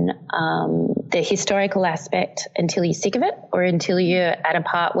on the historical aspect until you're sick of it, or until you're at a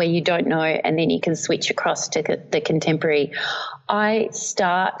part where you don't know, and then you can switch across to the contemporary.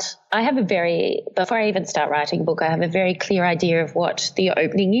 Before I even start writing a book, I have a very clear idea of what the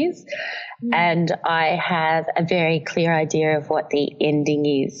opening is, and I have a very clear idea of what the ending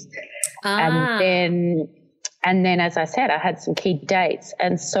is. And then, as I said, I had some key dates.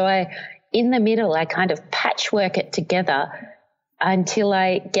 And so in the middle, I kind of patchwork it together until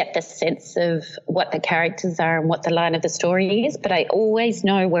I get the sense of what the characters are and what the line of the story is. But I always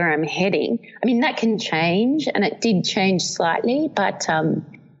know where I'm heading. I mean, that can change, and it did change slightly, but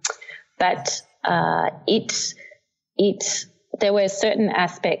there were certain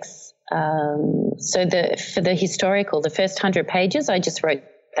aspects. For the historical, the first 100 pages, I just wrote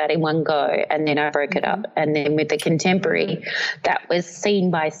that in one go, and then I broke it up. And then with the contemporary, that was scene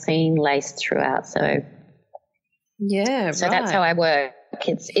by scene laced throughout. So that's how I work.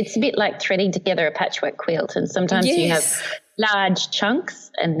 It's a bit like threading together a patchwork quilt, and sometimes you have large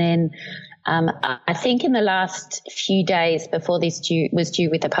chunks, and then I think in the last few days before this was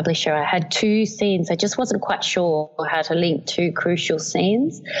due with the publisher, I had 2 scenes. I just wasn't quite sure how to link 2 crucial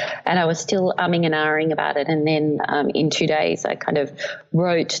scenes, and I was still umming and ahhing about it. And then in 2 days, I kind of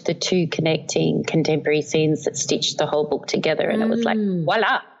wrote the 2 connecting contemporary scenes that stitched the whole book together, and it was like,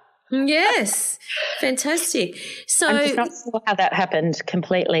 voila. Yes, fantastic. So I'm just not sure how that happened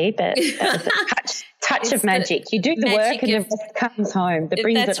completely, but that was a touch of magic. You do the work and the rest comes home.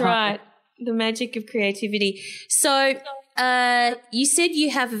 That's right. The magic of creativity. So you said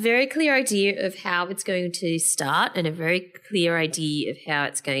you have a very clear idea of how it's going to start and a very clear idea of how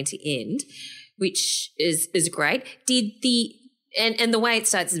it's going to end, which is great. And the way it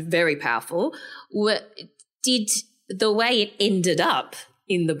starts is very powerful. Did the way it ended up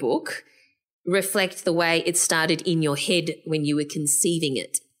in the book reflect the way it started in your head when you were conceiving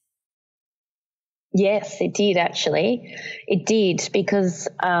it? Yes, it did actually. It did, because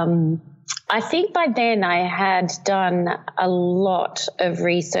I think by then I had done a lot of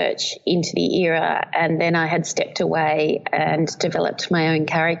research into the era, and then I had stepped away and developed my own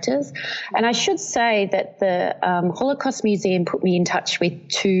characters. And I should say that the Holocaust Museum put me in touch with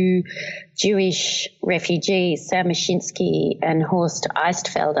 2 Jewish refugees, Sam Mashinsky and Horst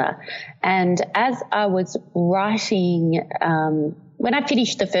Eistfelder. And as I was writing, when I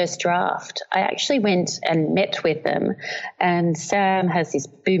finished the first draft, I actually went and met with them, and Sam has this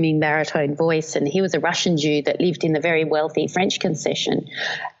booming baritone voice, and he was a Russian Jew that lived in the very wealthy French concession,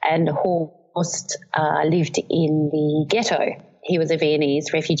 and Horst lived in the ghetto. He was a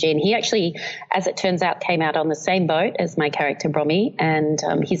Viennese refugee, and he actually, as it turns out, came out on the same boat as my character Brommy, and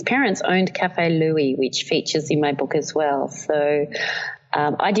his parents owned Café Louis, which features in my book as well. So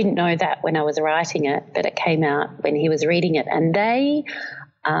I didn't know that when I was writing it, but it came out when he was reading it. And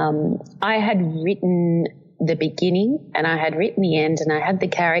I had written the beginning and I had written the end, and I had the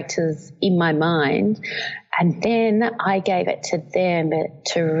characters in my mind, and then I gave it to them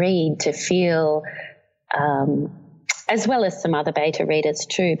to read, to feel, as well as some other beta readers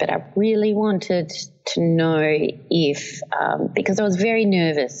too. But I really wanted to know if, because I was very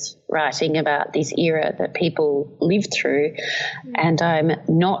nervous writing about this era that people lived through, and I'm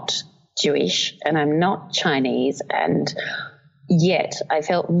not Jewish and I'm not Chinese, and yet I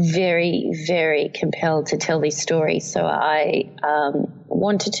felt very, very compelled to tell this story. So I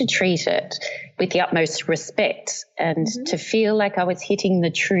wanted to treat it with the utmost respect and to feel like I was hitting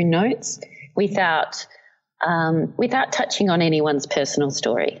the true notes without touching on anyone's personal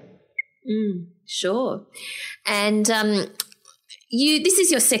story. Sure. And this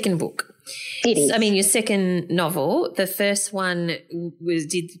is your second book. It is. I mean, your second novel. The first one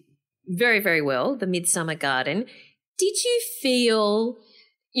did very, very well, The Midsummer Garden. Did you feel,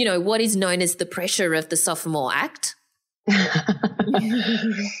 what is known as the pressure of the sophomore act? I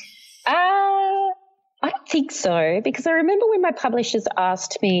don't think so, because I remember when my publishers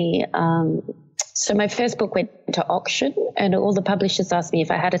asked me, So my first book went to auction and all the publishers asked me if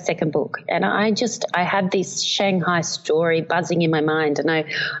I had a second book. And I had this Shanghai story buzzing in my mind. And I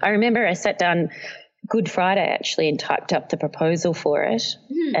remember I sat down Good Friday actually and typed up the proposal for it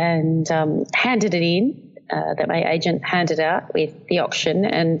and handed it in, that my agent handed out with the auction,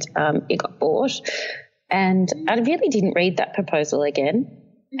 and it got bought. And I really didn't read that proposal again.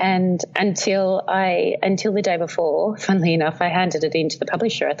 And until the day before, funnily enough, I handed it in to the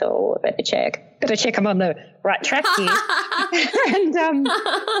publisher. I thought, oh, I better check I'm on the right track here.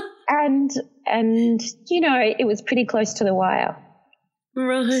 and you know, it was pretty close to the wire.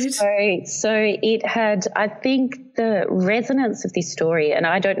 Right. So it had, I think, the resonance of this story, and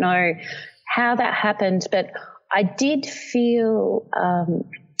I don't know how that happened, but I did feel,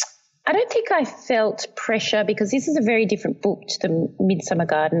 I don't think I felt pressure, because this is a very different book to the Midsummer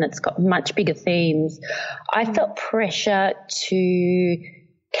Garden. It's got much bigger themes. I felt pressure to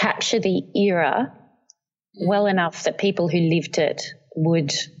capture the era well enough that people who lived it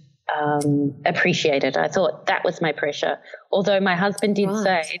would appreciate it. I thought that was my pressure. Although my husband did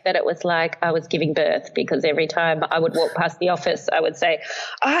say that it was like I was giving birth, because every time I would walk past the office, I would say,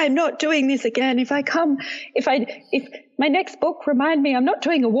 I'm not doing this again. If my next book remind me I'm not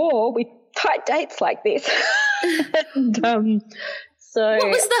doing a war with tight dates like this. And, so what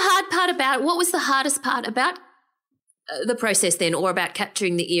was the hardest part about the process then, or about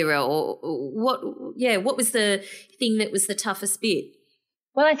capturing the era, or what was the thing that was the toughest bit?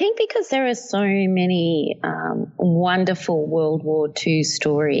 Well, I think because there are so many wonderful World War II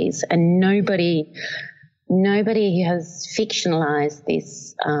stories, and nobody has fictionalized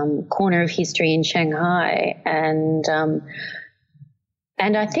this corner of history in Shanghai, and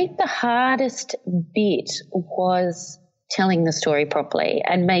I think the hardest bit was telling the story properly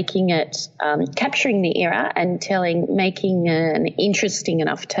and making it, capturing the era and making an interesting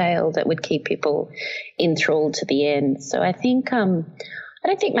enough tale that would keep people enthralled to the end. So I think I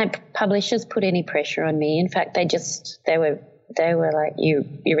don't think my publishers put any pressure on me. In fact, they were like, you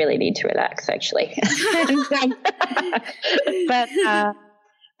really need to relax, actually. But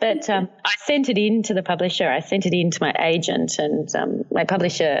I sent it in to the publisher. I sent it in to my agent, and my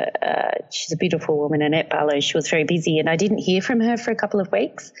publisher, she's a beautiful woman, Annette Barlow. She was very busy, and I didn't hear from her for a couple of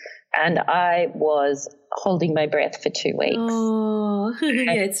weeks, and I was holding my breath for 2 weeks. Oh,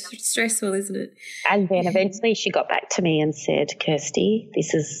 yeah, it's stressful, isn't it? And then eventually she got back to me and said, Kirsty,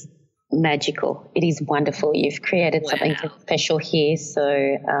 this is magical. It is wonderful. You've created something special here.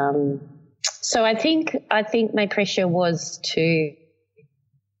 So I think my pressure was to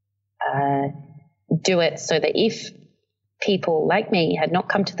do it so that if people like me had not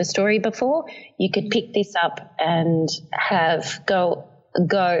come to the story before, you could pick this up and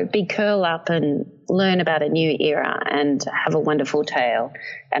curl up and learn about a new era and have a wonderful tale.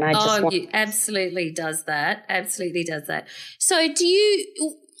 And I just it absolutely does that. Absolutely does that. So have you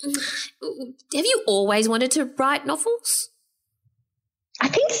always wanted to write novels? I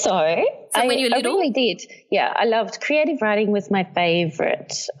think so. When you were little? I really did. Yeah, I loved creative writing. Was my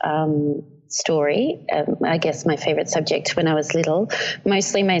favourite story. I guess my favourite subject when I was little.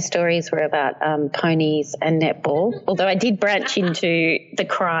 Mostly my stories were about ponies and netball, although I did branch into the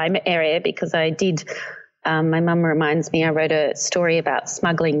crime area because I did. My mum reminds me I wrote a story about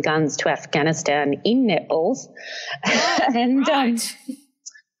smuggling guns to Afghanistan in netballs.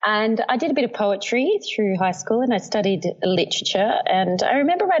 And I did a bit of poetry through high school, and I studied literature. And I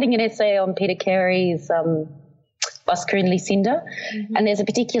remember writing an essay on Peter Carey's Oscar and Lucinda. Mm-hmm. And there's a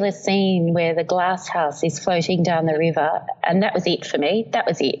particular scene where the glass house is floating down the river, and that was it for me. That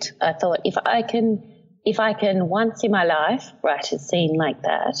was it. I thought if I can once in my life write a scene like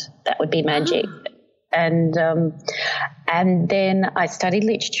that, that would be magic. And then I studied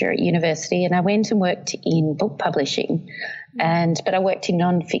literature at university, and I went and worked in book publishing. But I worked in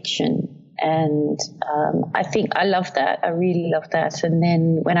nonfiction, and I think I loved that. I really loved that. And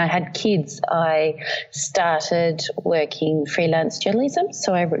then when I had kids, I started working freelance journalism.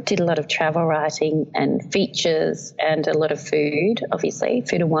 So I did a lot of travel writing and features and a lot of food, obviously,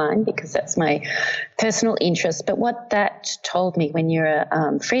 food and wine, because that's my personal interest. But what that told me, when you're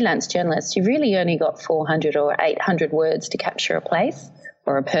a freelance journalist, you really only got 400 or 800 words to capture a place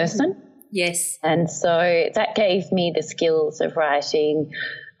or a person. Yes. And so that gave me the skills of writing,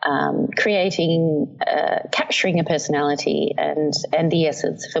 creating, capturing a personality and the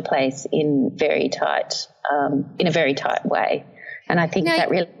essence of a place in a very tight way. And I think that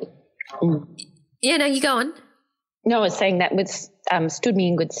really. Yeah, no, you go on. No, I was saying that stood me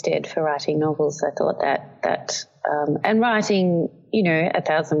in good stead for writing novels. I thought that and writing,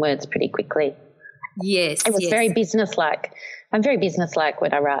 1,000 words pretty quickly. Yes. It was very businesslike. I'm very businesslike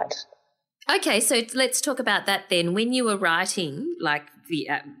when I write. Okay, so let's talk about that then. When you were writing, like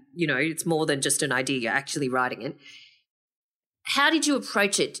it's more than just an idea, you're actually writing it. How did you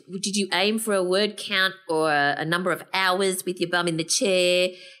approach it? Did you aim for a word count or a number of hours with your bum in the chair?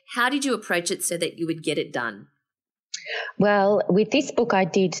 How did you approach it so that you would get it done? Well, with this book, I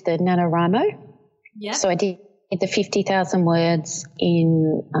did the NaNoWriMo. Yeah. So I did the 50,000 words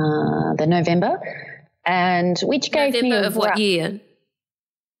in the November, and which gave me November of what year?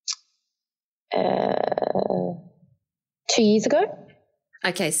 2 years ago.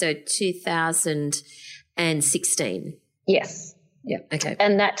 Okay, so 2016. Yes. Yeah, okay.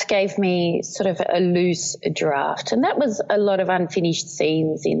 And that gave me sort of a loose draft, and that was a lot of unfinished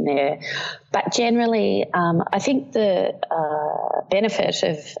scenes in there. But generally, I think the benefit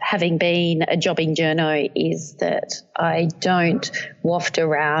of having been a jobbing journo is that I don't waft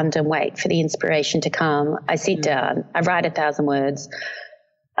around and wait for the inspiration to come. I sit down, I write 1,000 words.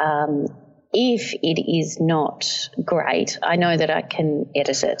 If it is not great, I know that I can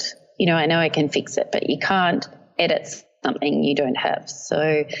edit it. I know I can fix it, but you can't edit something you don't have.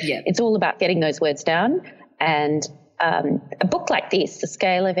 So It's all about getting those words down. And a book like this, the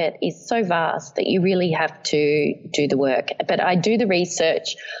scale of it is so vast that you really have to do the work. But I do the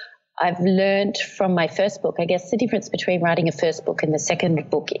research. I've learned from my first book, I guess the difference between writing a first book and the second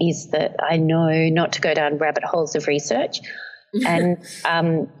book is that I know not to go down rabbit holes of research. And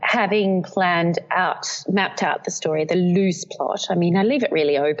having mapped out the story, the loose plot, I mean, I leave it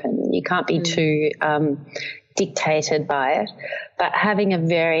really open. You can't be too dictated by it, but having a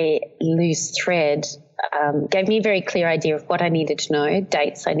very loose thread gave me a very clear idea of what I needed to know,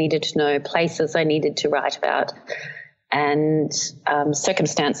 dates I needed to know, places I needed to write about, and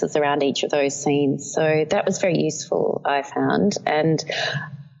circumstances around each of those scenes. So that was very useful, I found. And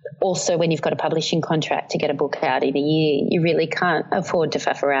also, when you've got a publishing contract to get a book out in a year, you really can't afford to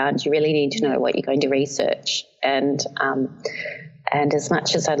faff around. You really need to know what you're going to research. And as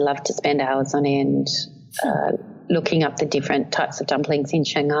much as I'd love to spend hours on end looking up the different types of dumplings in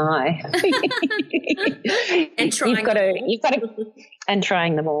Shanghai, and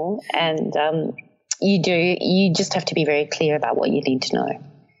trying them all, and you just have to be very clear about what you need to know.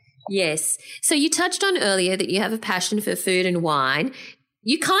 Yes. So you touched on earlier that you have a passion for food and wine.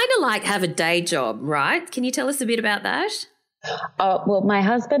 You kind of have a day job, right? Can you tell us a bit about that? Well, my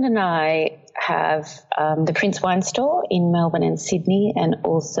husband and I have the Prince Wine Store in Melbourne and Sydney, and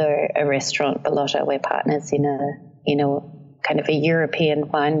also a restaurant, Bellotta. We're partners in a kind of a European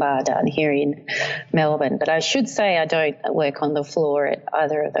wine bar down here in Melbourne. But I should say I don't work on the floor at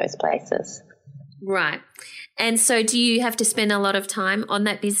either of those places. Right. And so do you have to spend a lot of time on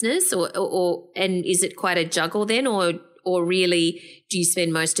that business and is it quite a juggle then or really do you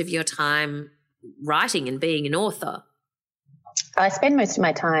spend most of your time writing and being an author? I spend most of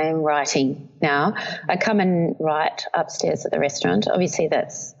my time writing now. I come and write upstairs at the restaurant. Obviously,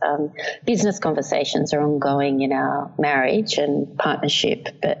 that's business conversations are ongoing in our marriage and partnership,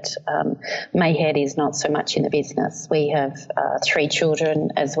 but my head is not so much in the business. We have 3 children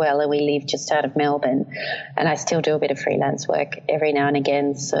as well, and we live just out of Melbourne, and I still do a bit of freelance work every now and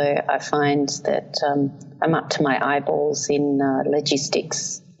again, so I find that I'm up to my eyeballs in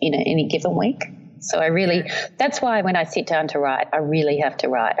logistics in any given week. So that's why when I sit down to write, I really have to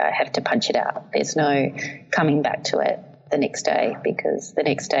write. I have to punch it out. There's no coming back to it the next day because the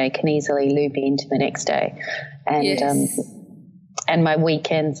next day can easily loop into the next day. And yes. And my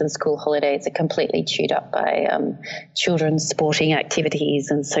weekends and school holidays are completely chewed up by children's sporting activities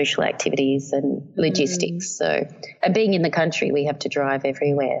and social activities and logistics. So being in the country, we have to drive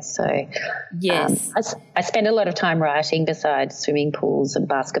everywhere. So yes, I spend a lot of time writing besides swimming pools and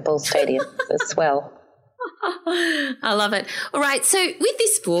basketball stadiums as well. I love it. All right. So with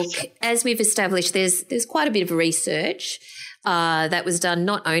this book, as we've established, there's quite a bit of research that was done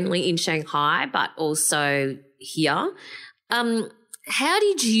not only in Shanghai but also here. How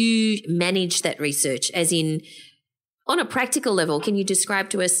did you manage that research, as in on a practical level? Can you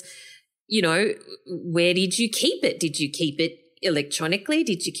describe to us, where did you keep it? Did you keep it electronically?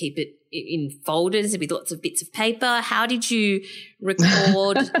 Did you keep it in folders with lots of bits of paper? How did you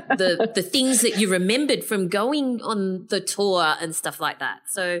record the things that you remembered from going on the tour and stuff like that?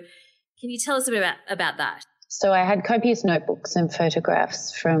 So can you tell us a bit about that? So I had copious notebooks and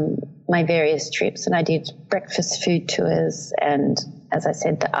photographs from my various trips, and I did breakfast food tours and, as I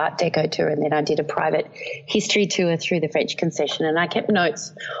said, the Art Deco tour, and then I did a private history tour through the French concession, and I kept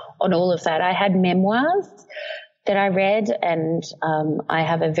notes on all of that. I had memoirs that I read, and I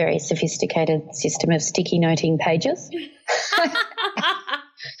have a very sophisticated system of sticky noting pages.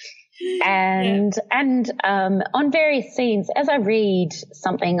 And on various scenes, as I read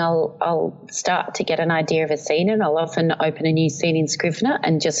something, I'll start to get an idea of a scene, and I'll often open a new scene in Scrivener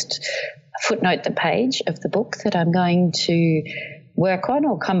and just footnote the page of the book that I'm going to work on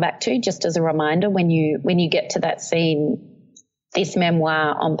or come back to, just as a reminder when you get to that scene. This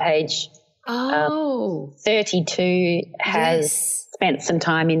memoir on page 32 has spent some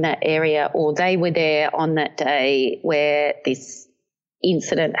time in that area, or they were there on that day where this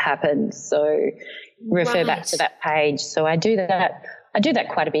incident happened. So refer back to that page. So I do that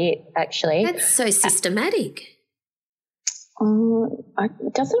quite a bit, actually. That's so systematic.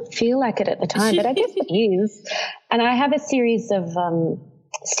 It doesn't feel like it at the time, but I guess it is. And I have a series of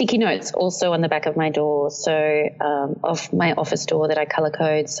sticky notes also on the back of my door, so of my office door that I colour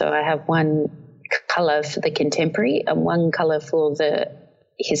code. So I have one colour for the contemporary and one colour for the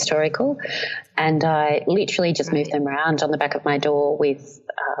historical, and I literally just move them around on the back of my door with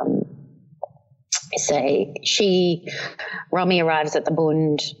say Romy arrives at the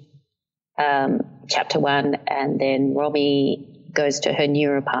Bund, chapter 1, and then Romy goes to her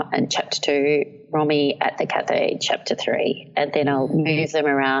new apartment, chapter 2, Romy at the Cathay, chapter 3, and then I'll move them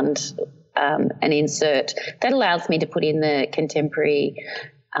around and insert. That allows me to put in the contemporary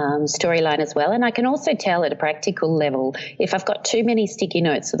storyline as well. And I can also tell at a practical level, if I've got too many sticky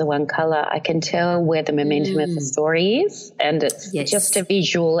notes of the one colour, I can tell where the momentum of the story is, and it's just a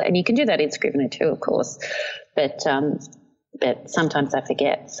visual. And you can do that in Scrivener too, of course, but sometimes I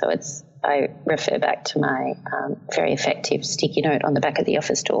forget. So I refer back to my very effective sticky note on the back of the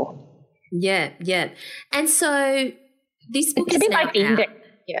office door. Yeah. And so this book is a bit like the index.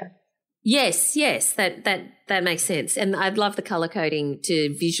 Yeah. Yes, that makes sense. And I'd love the colour coding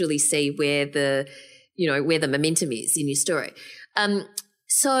to visually see where the momentum is in your story.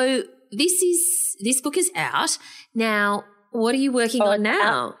 So this book is out now. What are you working on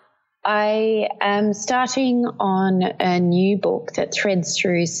now? I am starting on a new book that threads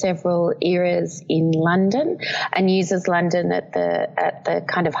through several eras in London and uses London at the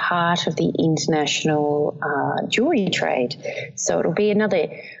kind of heart of the international jewellery trade. So it'll be another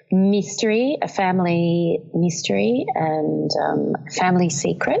mystery, a family mystery, and family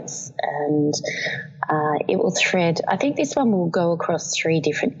secrets, and it will thread. I think this one will go across 3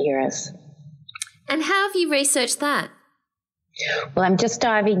 different eras. And how have you researched that? Well, I'm just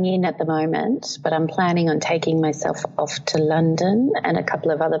diving in at the moment, but I'm planning on taking myself off to London and a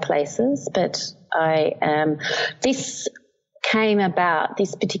couple of other places. But this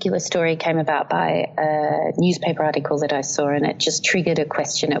particular story came about by a newspaper article that I saw, and it just triggered a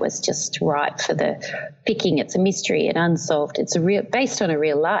question. It was just ripe for the picking. It's a mystery and unsolved. It's based on a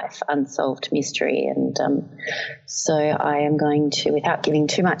real life unsolved mystery. And so I am going to, without giving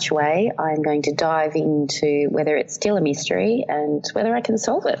too much away, I'm going to dive into whether it's still a mystery and whether I can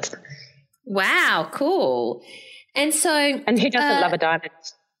solve it. Wow, cool. And who doesn't love a diamond?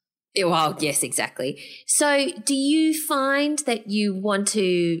 Well, yes, exactly. So do you find that you want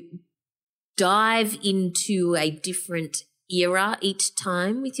to dive into a different era each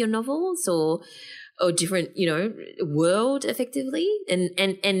time with your novels, or different, world effectively,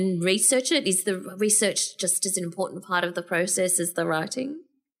 and research it? Is the research just as an important part of the process as the writing?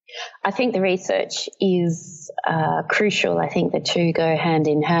 I think the research is crucial. I think the two go hand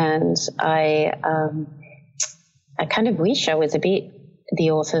in hand. I kind of wish I was a bit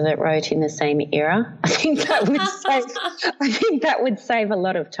the author that wrote in the same era. I think that would save a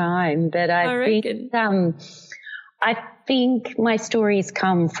lot of time. But I think my stories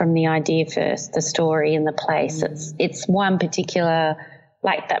come from the idea first, the story and the place. It's one particular,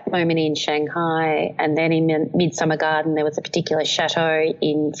 like that moment in Shanghai, and then in Midsummer Garden there was a particular chateau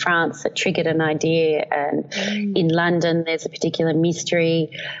in France that triggered an idea, and in London there's a particular mystery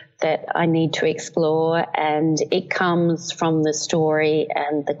that I need to explore, and it comes from the story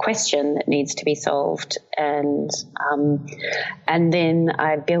and the question that needs to be solved, and then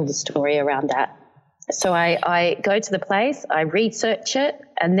I build a story around that. So I go to the place, I research it,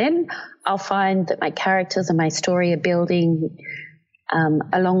 and then I'll find that my characters and my story are building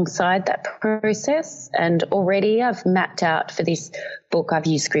alongside that process. And already I've mapped out for this book, I've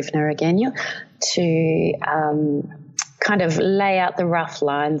used Scrivener again, to kind of lay out the rough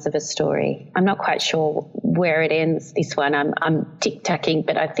lines of a story. I'm not quite sure where it ends, this one. I'm tic-tacking,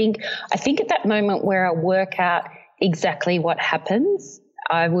 but I think at that moment where I work out exactly what happens,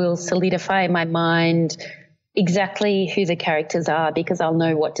 I will solidify in my mind exactly who the characters are, because I'll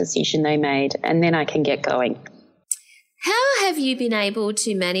know what decision they made, and then I can get going. How have you been able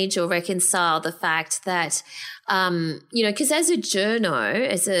to manage or reconcile the fact that, because as a journo,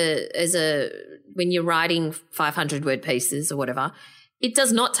 when you're writing 500-word pieces or whatever, it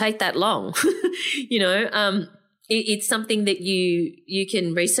does not take that long. It's something that you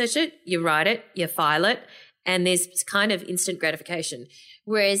can research it, you write it, you file it, and there's kind of instant gratification.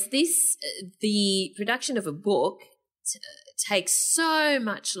 Whereas the production of a book takes so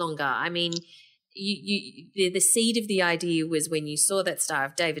much longer. I mean, the seed of the idea was when you saw that Star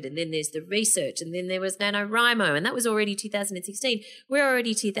of David, and then there's the research, and then there was NaNoWriMo, and that was already 2016. We're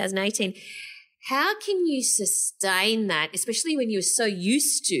already 2018. How can you sustain that, especially when you're so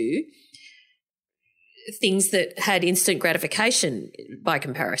used to things that had instant gratification by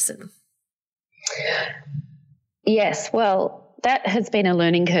comparison? Yes, well, that has been a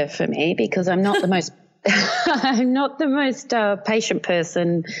learning curve for me because I'm not the most patient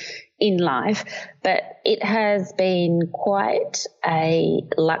person in life, but it has been quite a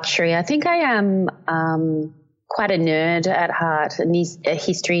luxury. I think I am quite a nerd at heart, a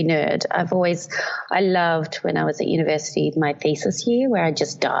history nerd. I loved when I was at university my thesis year where I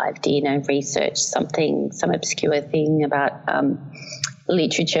just dived in and researched some obscure thing about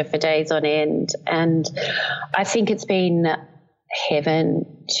literature for days on end. And I think it's been heaven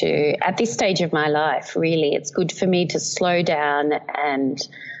at this stage of my life, really. It's good for me to slow down and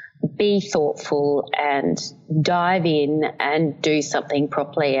be thoughtful and dive in and do something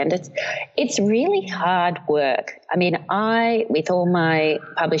properly. And it's really hard work. I mean, with all my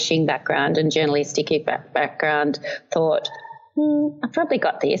publishing background and journalistic background, thought, I've probably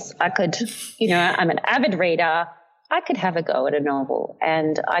got this. I could, I'm an avid reader. I could have a go at a novel.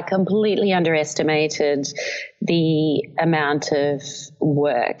 And I completely underestimated the amount of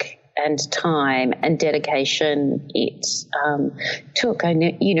work and time and dedication it took.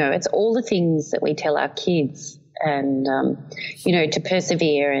 It's all the things that we tell our kids and, to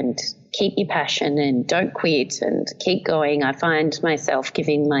persevere and keep your passion and don't quit and keep going. I find myself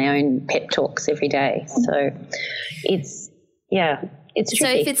giving my own pep talks every day. So it's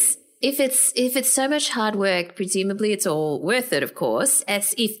tricky. So if it's so much hard work, presumably it's all worth it, of course. And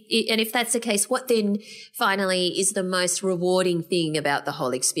if that's the case, what then finally is the most rewarding thing about the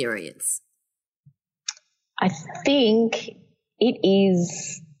whole experience? I think it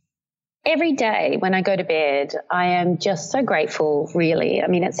is every day when I go to bed, I am just so grateful, really. I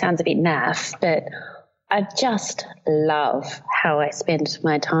mean, it sounds a bit naff, but I just love how I spend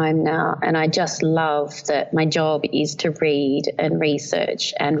my time now, and I just love that my job is to read and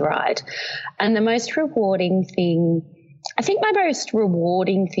research and write. And the most rewarding thing,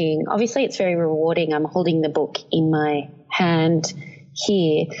 obviously it's very rewarding. I'm holding the book in my hand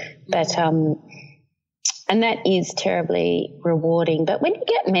here, but and that is terribly rewarding. But when you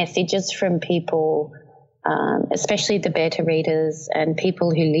get messages from people, especially the beta readers and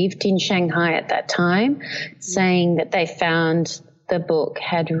people who lived in Shanghai at that time, saying that they found the book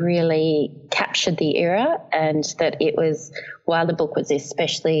had really captured the era and that it was, while the book was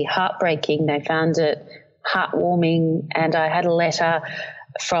especially heartbreaking, they found it heartwarming. And I had a letter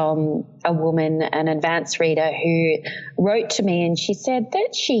from a woman, an advanced reader, who wrote to me, and she said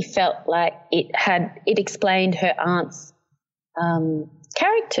that she felt like it explained her aunt's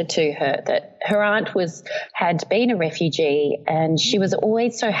character to her, that her aunt had been a refugee and she was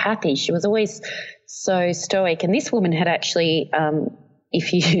always so happy. She was always so stoic. And this woman had actually,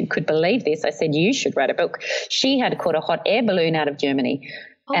 if you could believe this, I said, you should write a book. She had caught a hot air balloon out of Germany.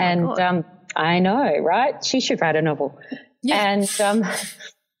 Oh, and I know, right? She should write a novel. Yeah.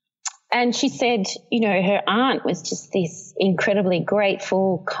 And she said, her aunt was just this incredibly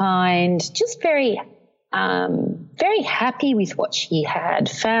grateful, kind, just very happy with what she had.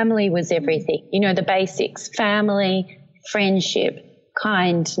 Family was everything. The basics: family, friendship,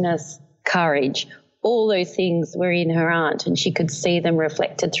 kindness, courage. All those things were in her aunt, and she could see them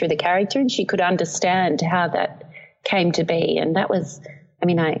reflected through the character, and she could understand how that came to be. And that was,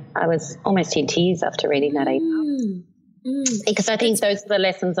 I was almost in tears after reading that email. Because I think those are the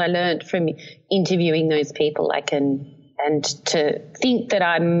lessons I learned from interviewing those people. And to think that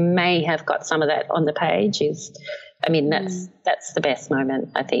I may have got some of that on the page is, that's the best moment,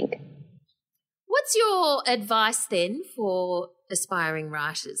 I think. What's your advice then for aspiring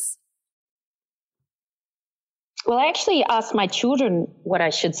writers? Well, I actually asked my children what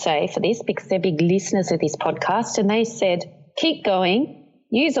I should say for this because they're big listeners of this podcast, and they said, keep going,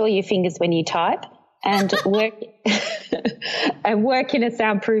 use all your fingers when you type, and work in a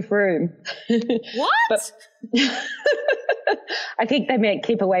soundproof room. What? I think they meant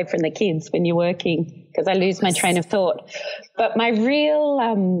keep away from the kids when you're working, because I lose my train of thought. But my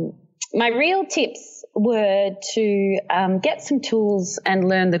real tips were to get some tools and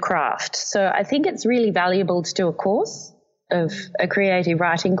learn the craft. So I think it's really valuable to do a creative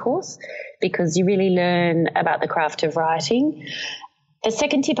writing course, because you really learn about the craft of writing. The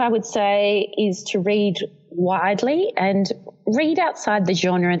second tip I would say is to read widely and read outside the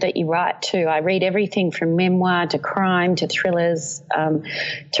genre that you write too. I read everything from memoir to crime to thrillers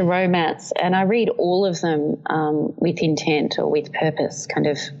to romance, and I read all of them with intent or with purpose, kind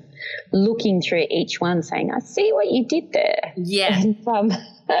of looking through each one saying, I see what you did there. Yeah.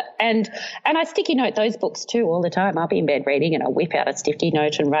 And I sticky note those books too all the time. I'll be in bed reading and I'll whip out a sticky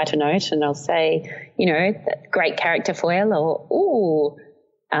note and write a note, and I'll say, great character foil, or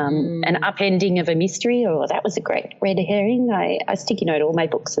an upending of a mystery, or that was a great red herring. I sticky note all my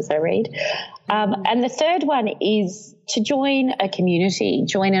books as I read. And the third one is to join a community,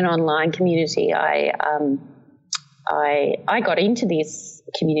 join an online community. I got into this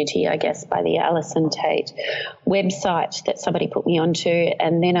community, I guess, by the Alison Tate website that somebody put me onto,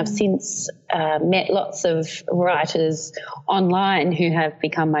 and then I've since met lots of writers online who have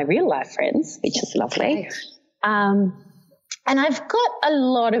become my real life friends, which is lovely. And I've got a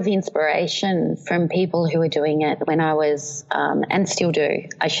lot of inspiration from people who were doing it when I was, and still do,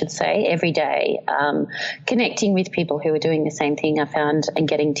 I should say, every day. Connecting with people who are doing the same thing I found, and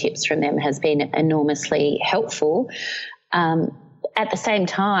getting tips from them has been enormously helpful. At the same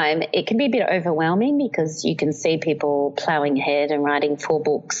time, it can be a bit overwhelming because you can see people ploughing ahead and writing 4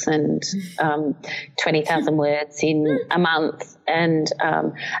 books and 20,000 words in a month. And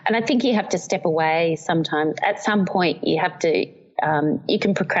I think you have to step away sometimes. At some point you have to you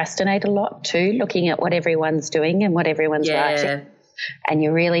can procrastinate a lot too, looking at what everyone's doing and what everyone's writing. And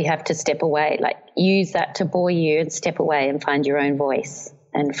you really have to step away, like use that to bore you, and step away and find your own voice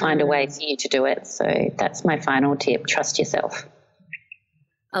and find a way for you to do it. So that's my final tip. Trust yourself.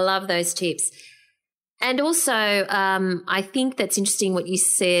 I love those tips. And also, I think that's interesting what you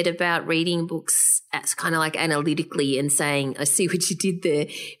said about reading books as kind of like analytically and saying, I see what you did there.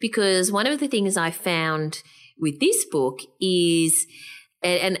 Because one of the things I found with this book is,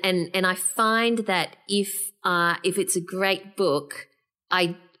 and I find that if it's a great book,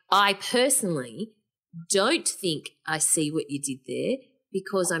 I personally don't think I see what you did there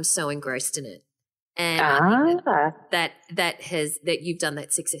because I'm so engrossed in it. And I think that you've done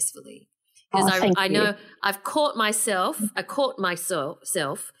that successfully. Because I know I've caught myself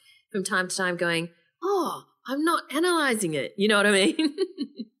from time to time going, oh, I'm not analysing it. You know what I mean?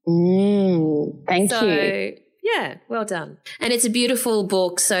 Thank you. Yeah, well done. And it's a beautiful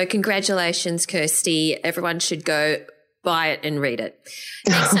book, so congratulations, Kirsty. Everyone should go buy it and read it.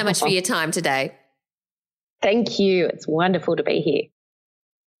 Thanks so much for your time today. Thank you. It's wonderful to be here.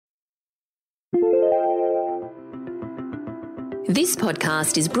 This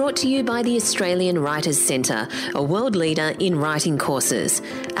podcast is brought to you by the Australian Writers Centre, a world leader in writing courses.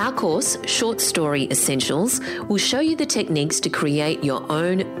 Our course, Short Story Essentials, will show you the techniques to create your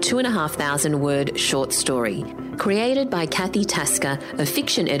own 2,500-word short story. Created by Kathy Tasker, a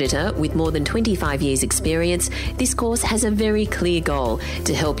fiction editor with more than 25 years' experience, this course has a very clear goal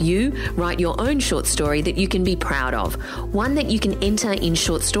to help you write your own short story that you can be proud of, one that you can enter in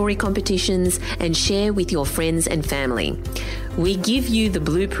short story competitions and share with your friends and family. We give you the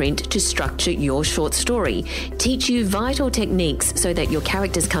blueprint to structure your short story, teach you vital techniques so that your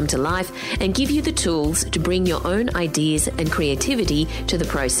characters come to life, and give you the tools to bring your own ideas and creativity to the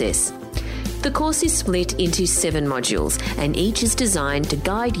process. The course is split into 7 modules, and each is designed to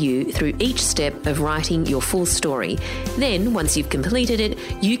guide you through each step of writing your full story. Then, once you've completed it,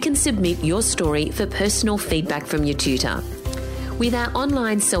 you can submit your story for personal feedback from your tutor. With our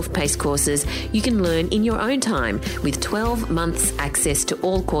online self-paced courses, you can learn in your own time with 12 months access to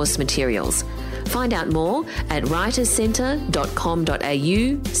all course materials. Find out more at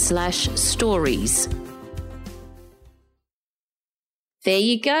writerscentre.com.au/stories. There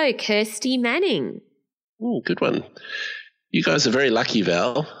you go, Kirsty Manning. Oh, good one. You guys are very lucky,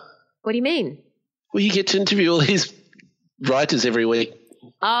 Val. What do you mean? Well, you get to interview all these writers every week.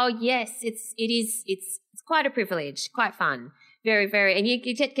 Oh, yes, it's quite a privilege, quite fun. Very, very, and you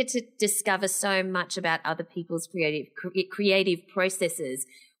get to discover so much about other people's creative processes.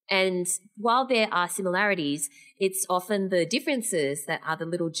 And while there are similarities, it's often the differences that are the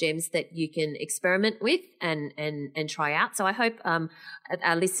little gems that you can experiment with and try out. So I hope our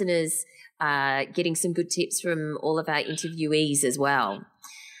listeners are getting some good tips from all of our interviewees as well.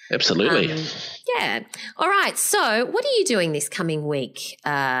 Absolutely. Yeah. All right. So what are you doing this coming week,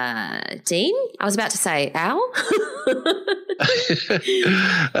 Dean? I was about to say Al.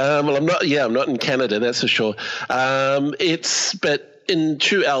 Well, I'm not in Canada, that's for sure. But in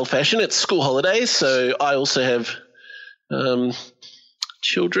true Al fashion, it's school holidays. So I also have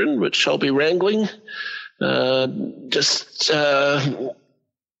children, which I'll be wrangling,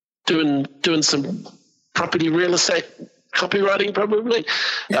 doing some property real estate copywriting probably.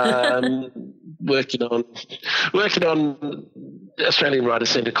 Working on Australian Writers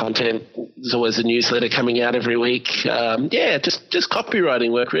Centre content. There's always a newsletter coming out every week. Just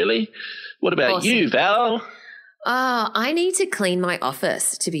copywriting work really. What about you, Val? I need to clean my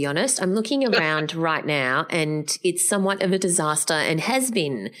office, to be honest. I'm looking around right now and it's somewhat of a disaster and has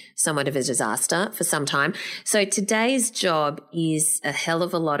been somewhat of a disaster for some time. So today's job is a hell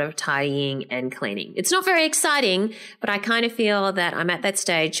of a lot of tidying and cleaning. It's not very exciting, but I kind of feel that I'm at that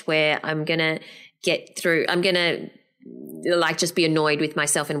stage where I'm going to get through. I'm going to just be annoyed with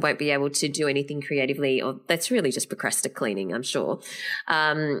myself and won't be able to do anything creatively, or that's really just procrastinating cleaning, I'm sure.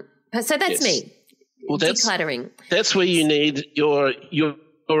 So that's me. Well, decluttering. That's where you need your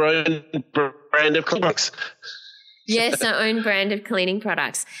own brand of products. Yes, our own brand of cleaning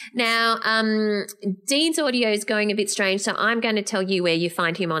products. Now, Dean's audio is going a bit strange, so I'm going to tell you where you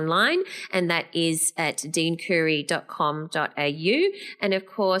find him online, and that is at deancoury.com.au. And, of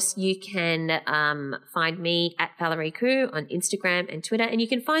course, you can find me at Valerie Khoo on Instagram and Twitter, and you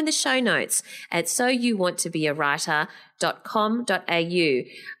can find the show notes at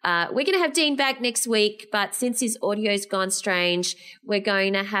soyouwanttobeawriter.com.au. We're going to have Dean back next week, but since his audio's gone strange, we're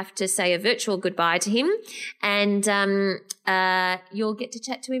going to have to say a virtual goodbye to him, and you'll get to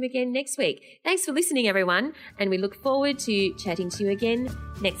chat to him again next week. Thanks for listening, everyone, and we look forward to chatting to you again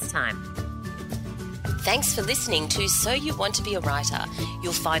next time. Thanks for listening to So You Want to Be a Writer.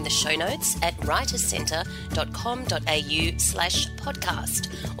 You'll find the show notes at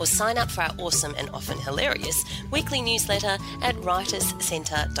writerscentre.com.au/podcast, or sign up for our awesome and often hilarious weekly newsletter at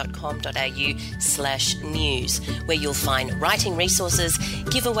writerscentre.com.au/news, where you'll find writing resources,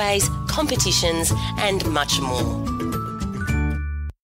 giveaways, competitions, and much more.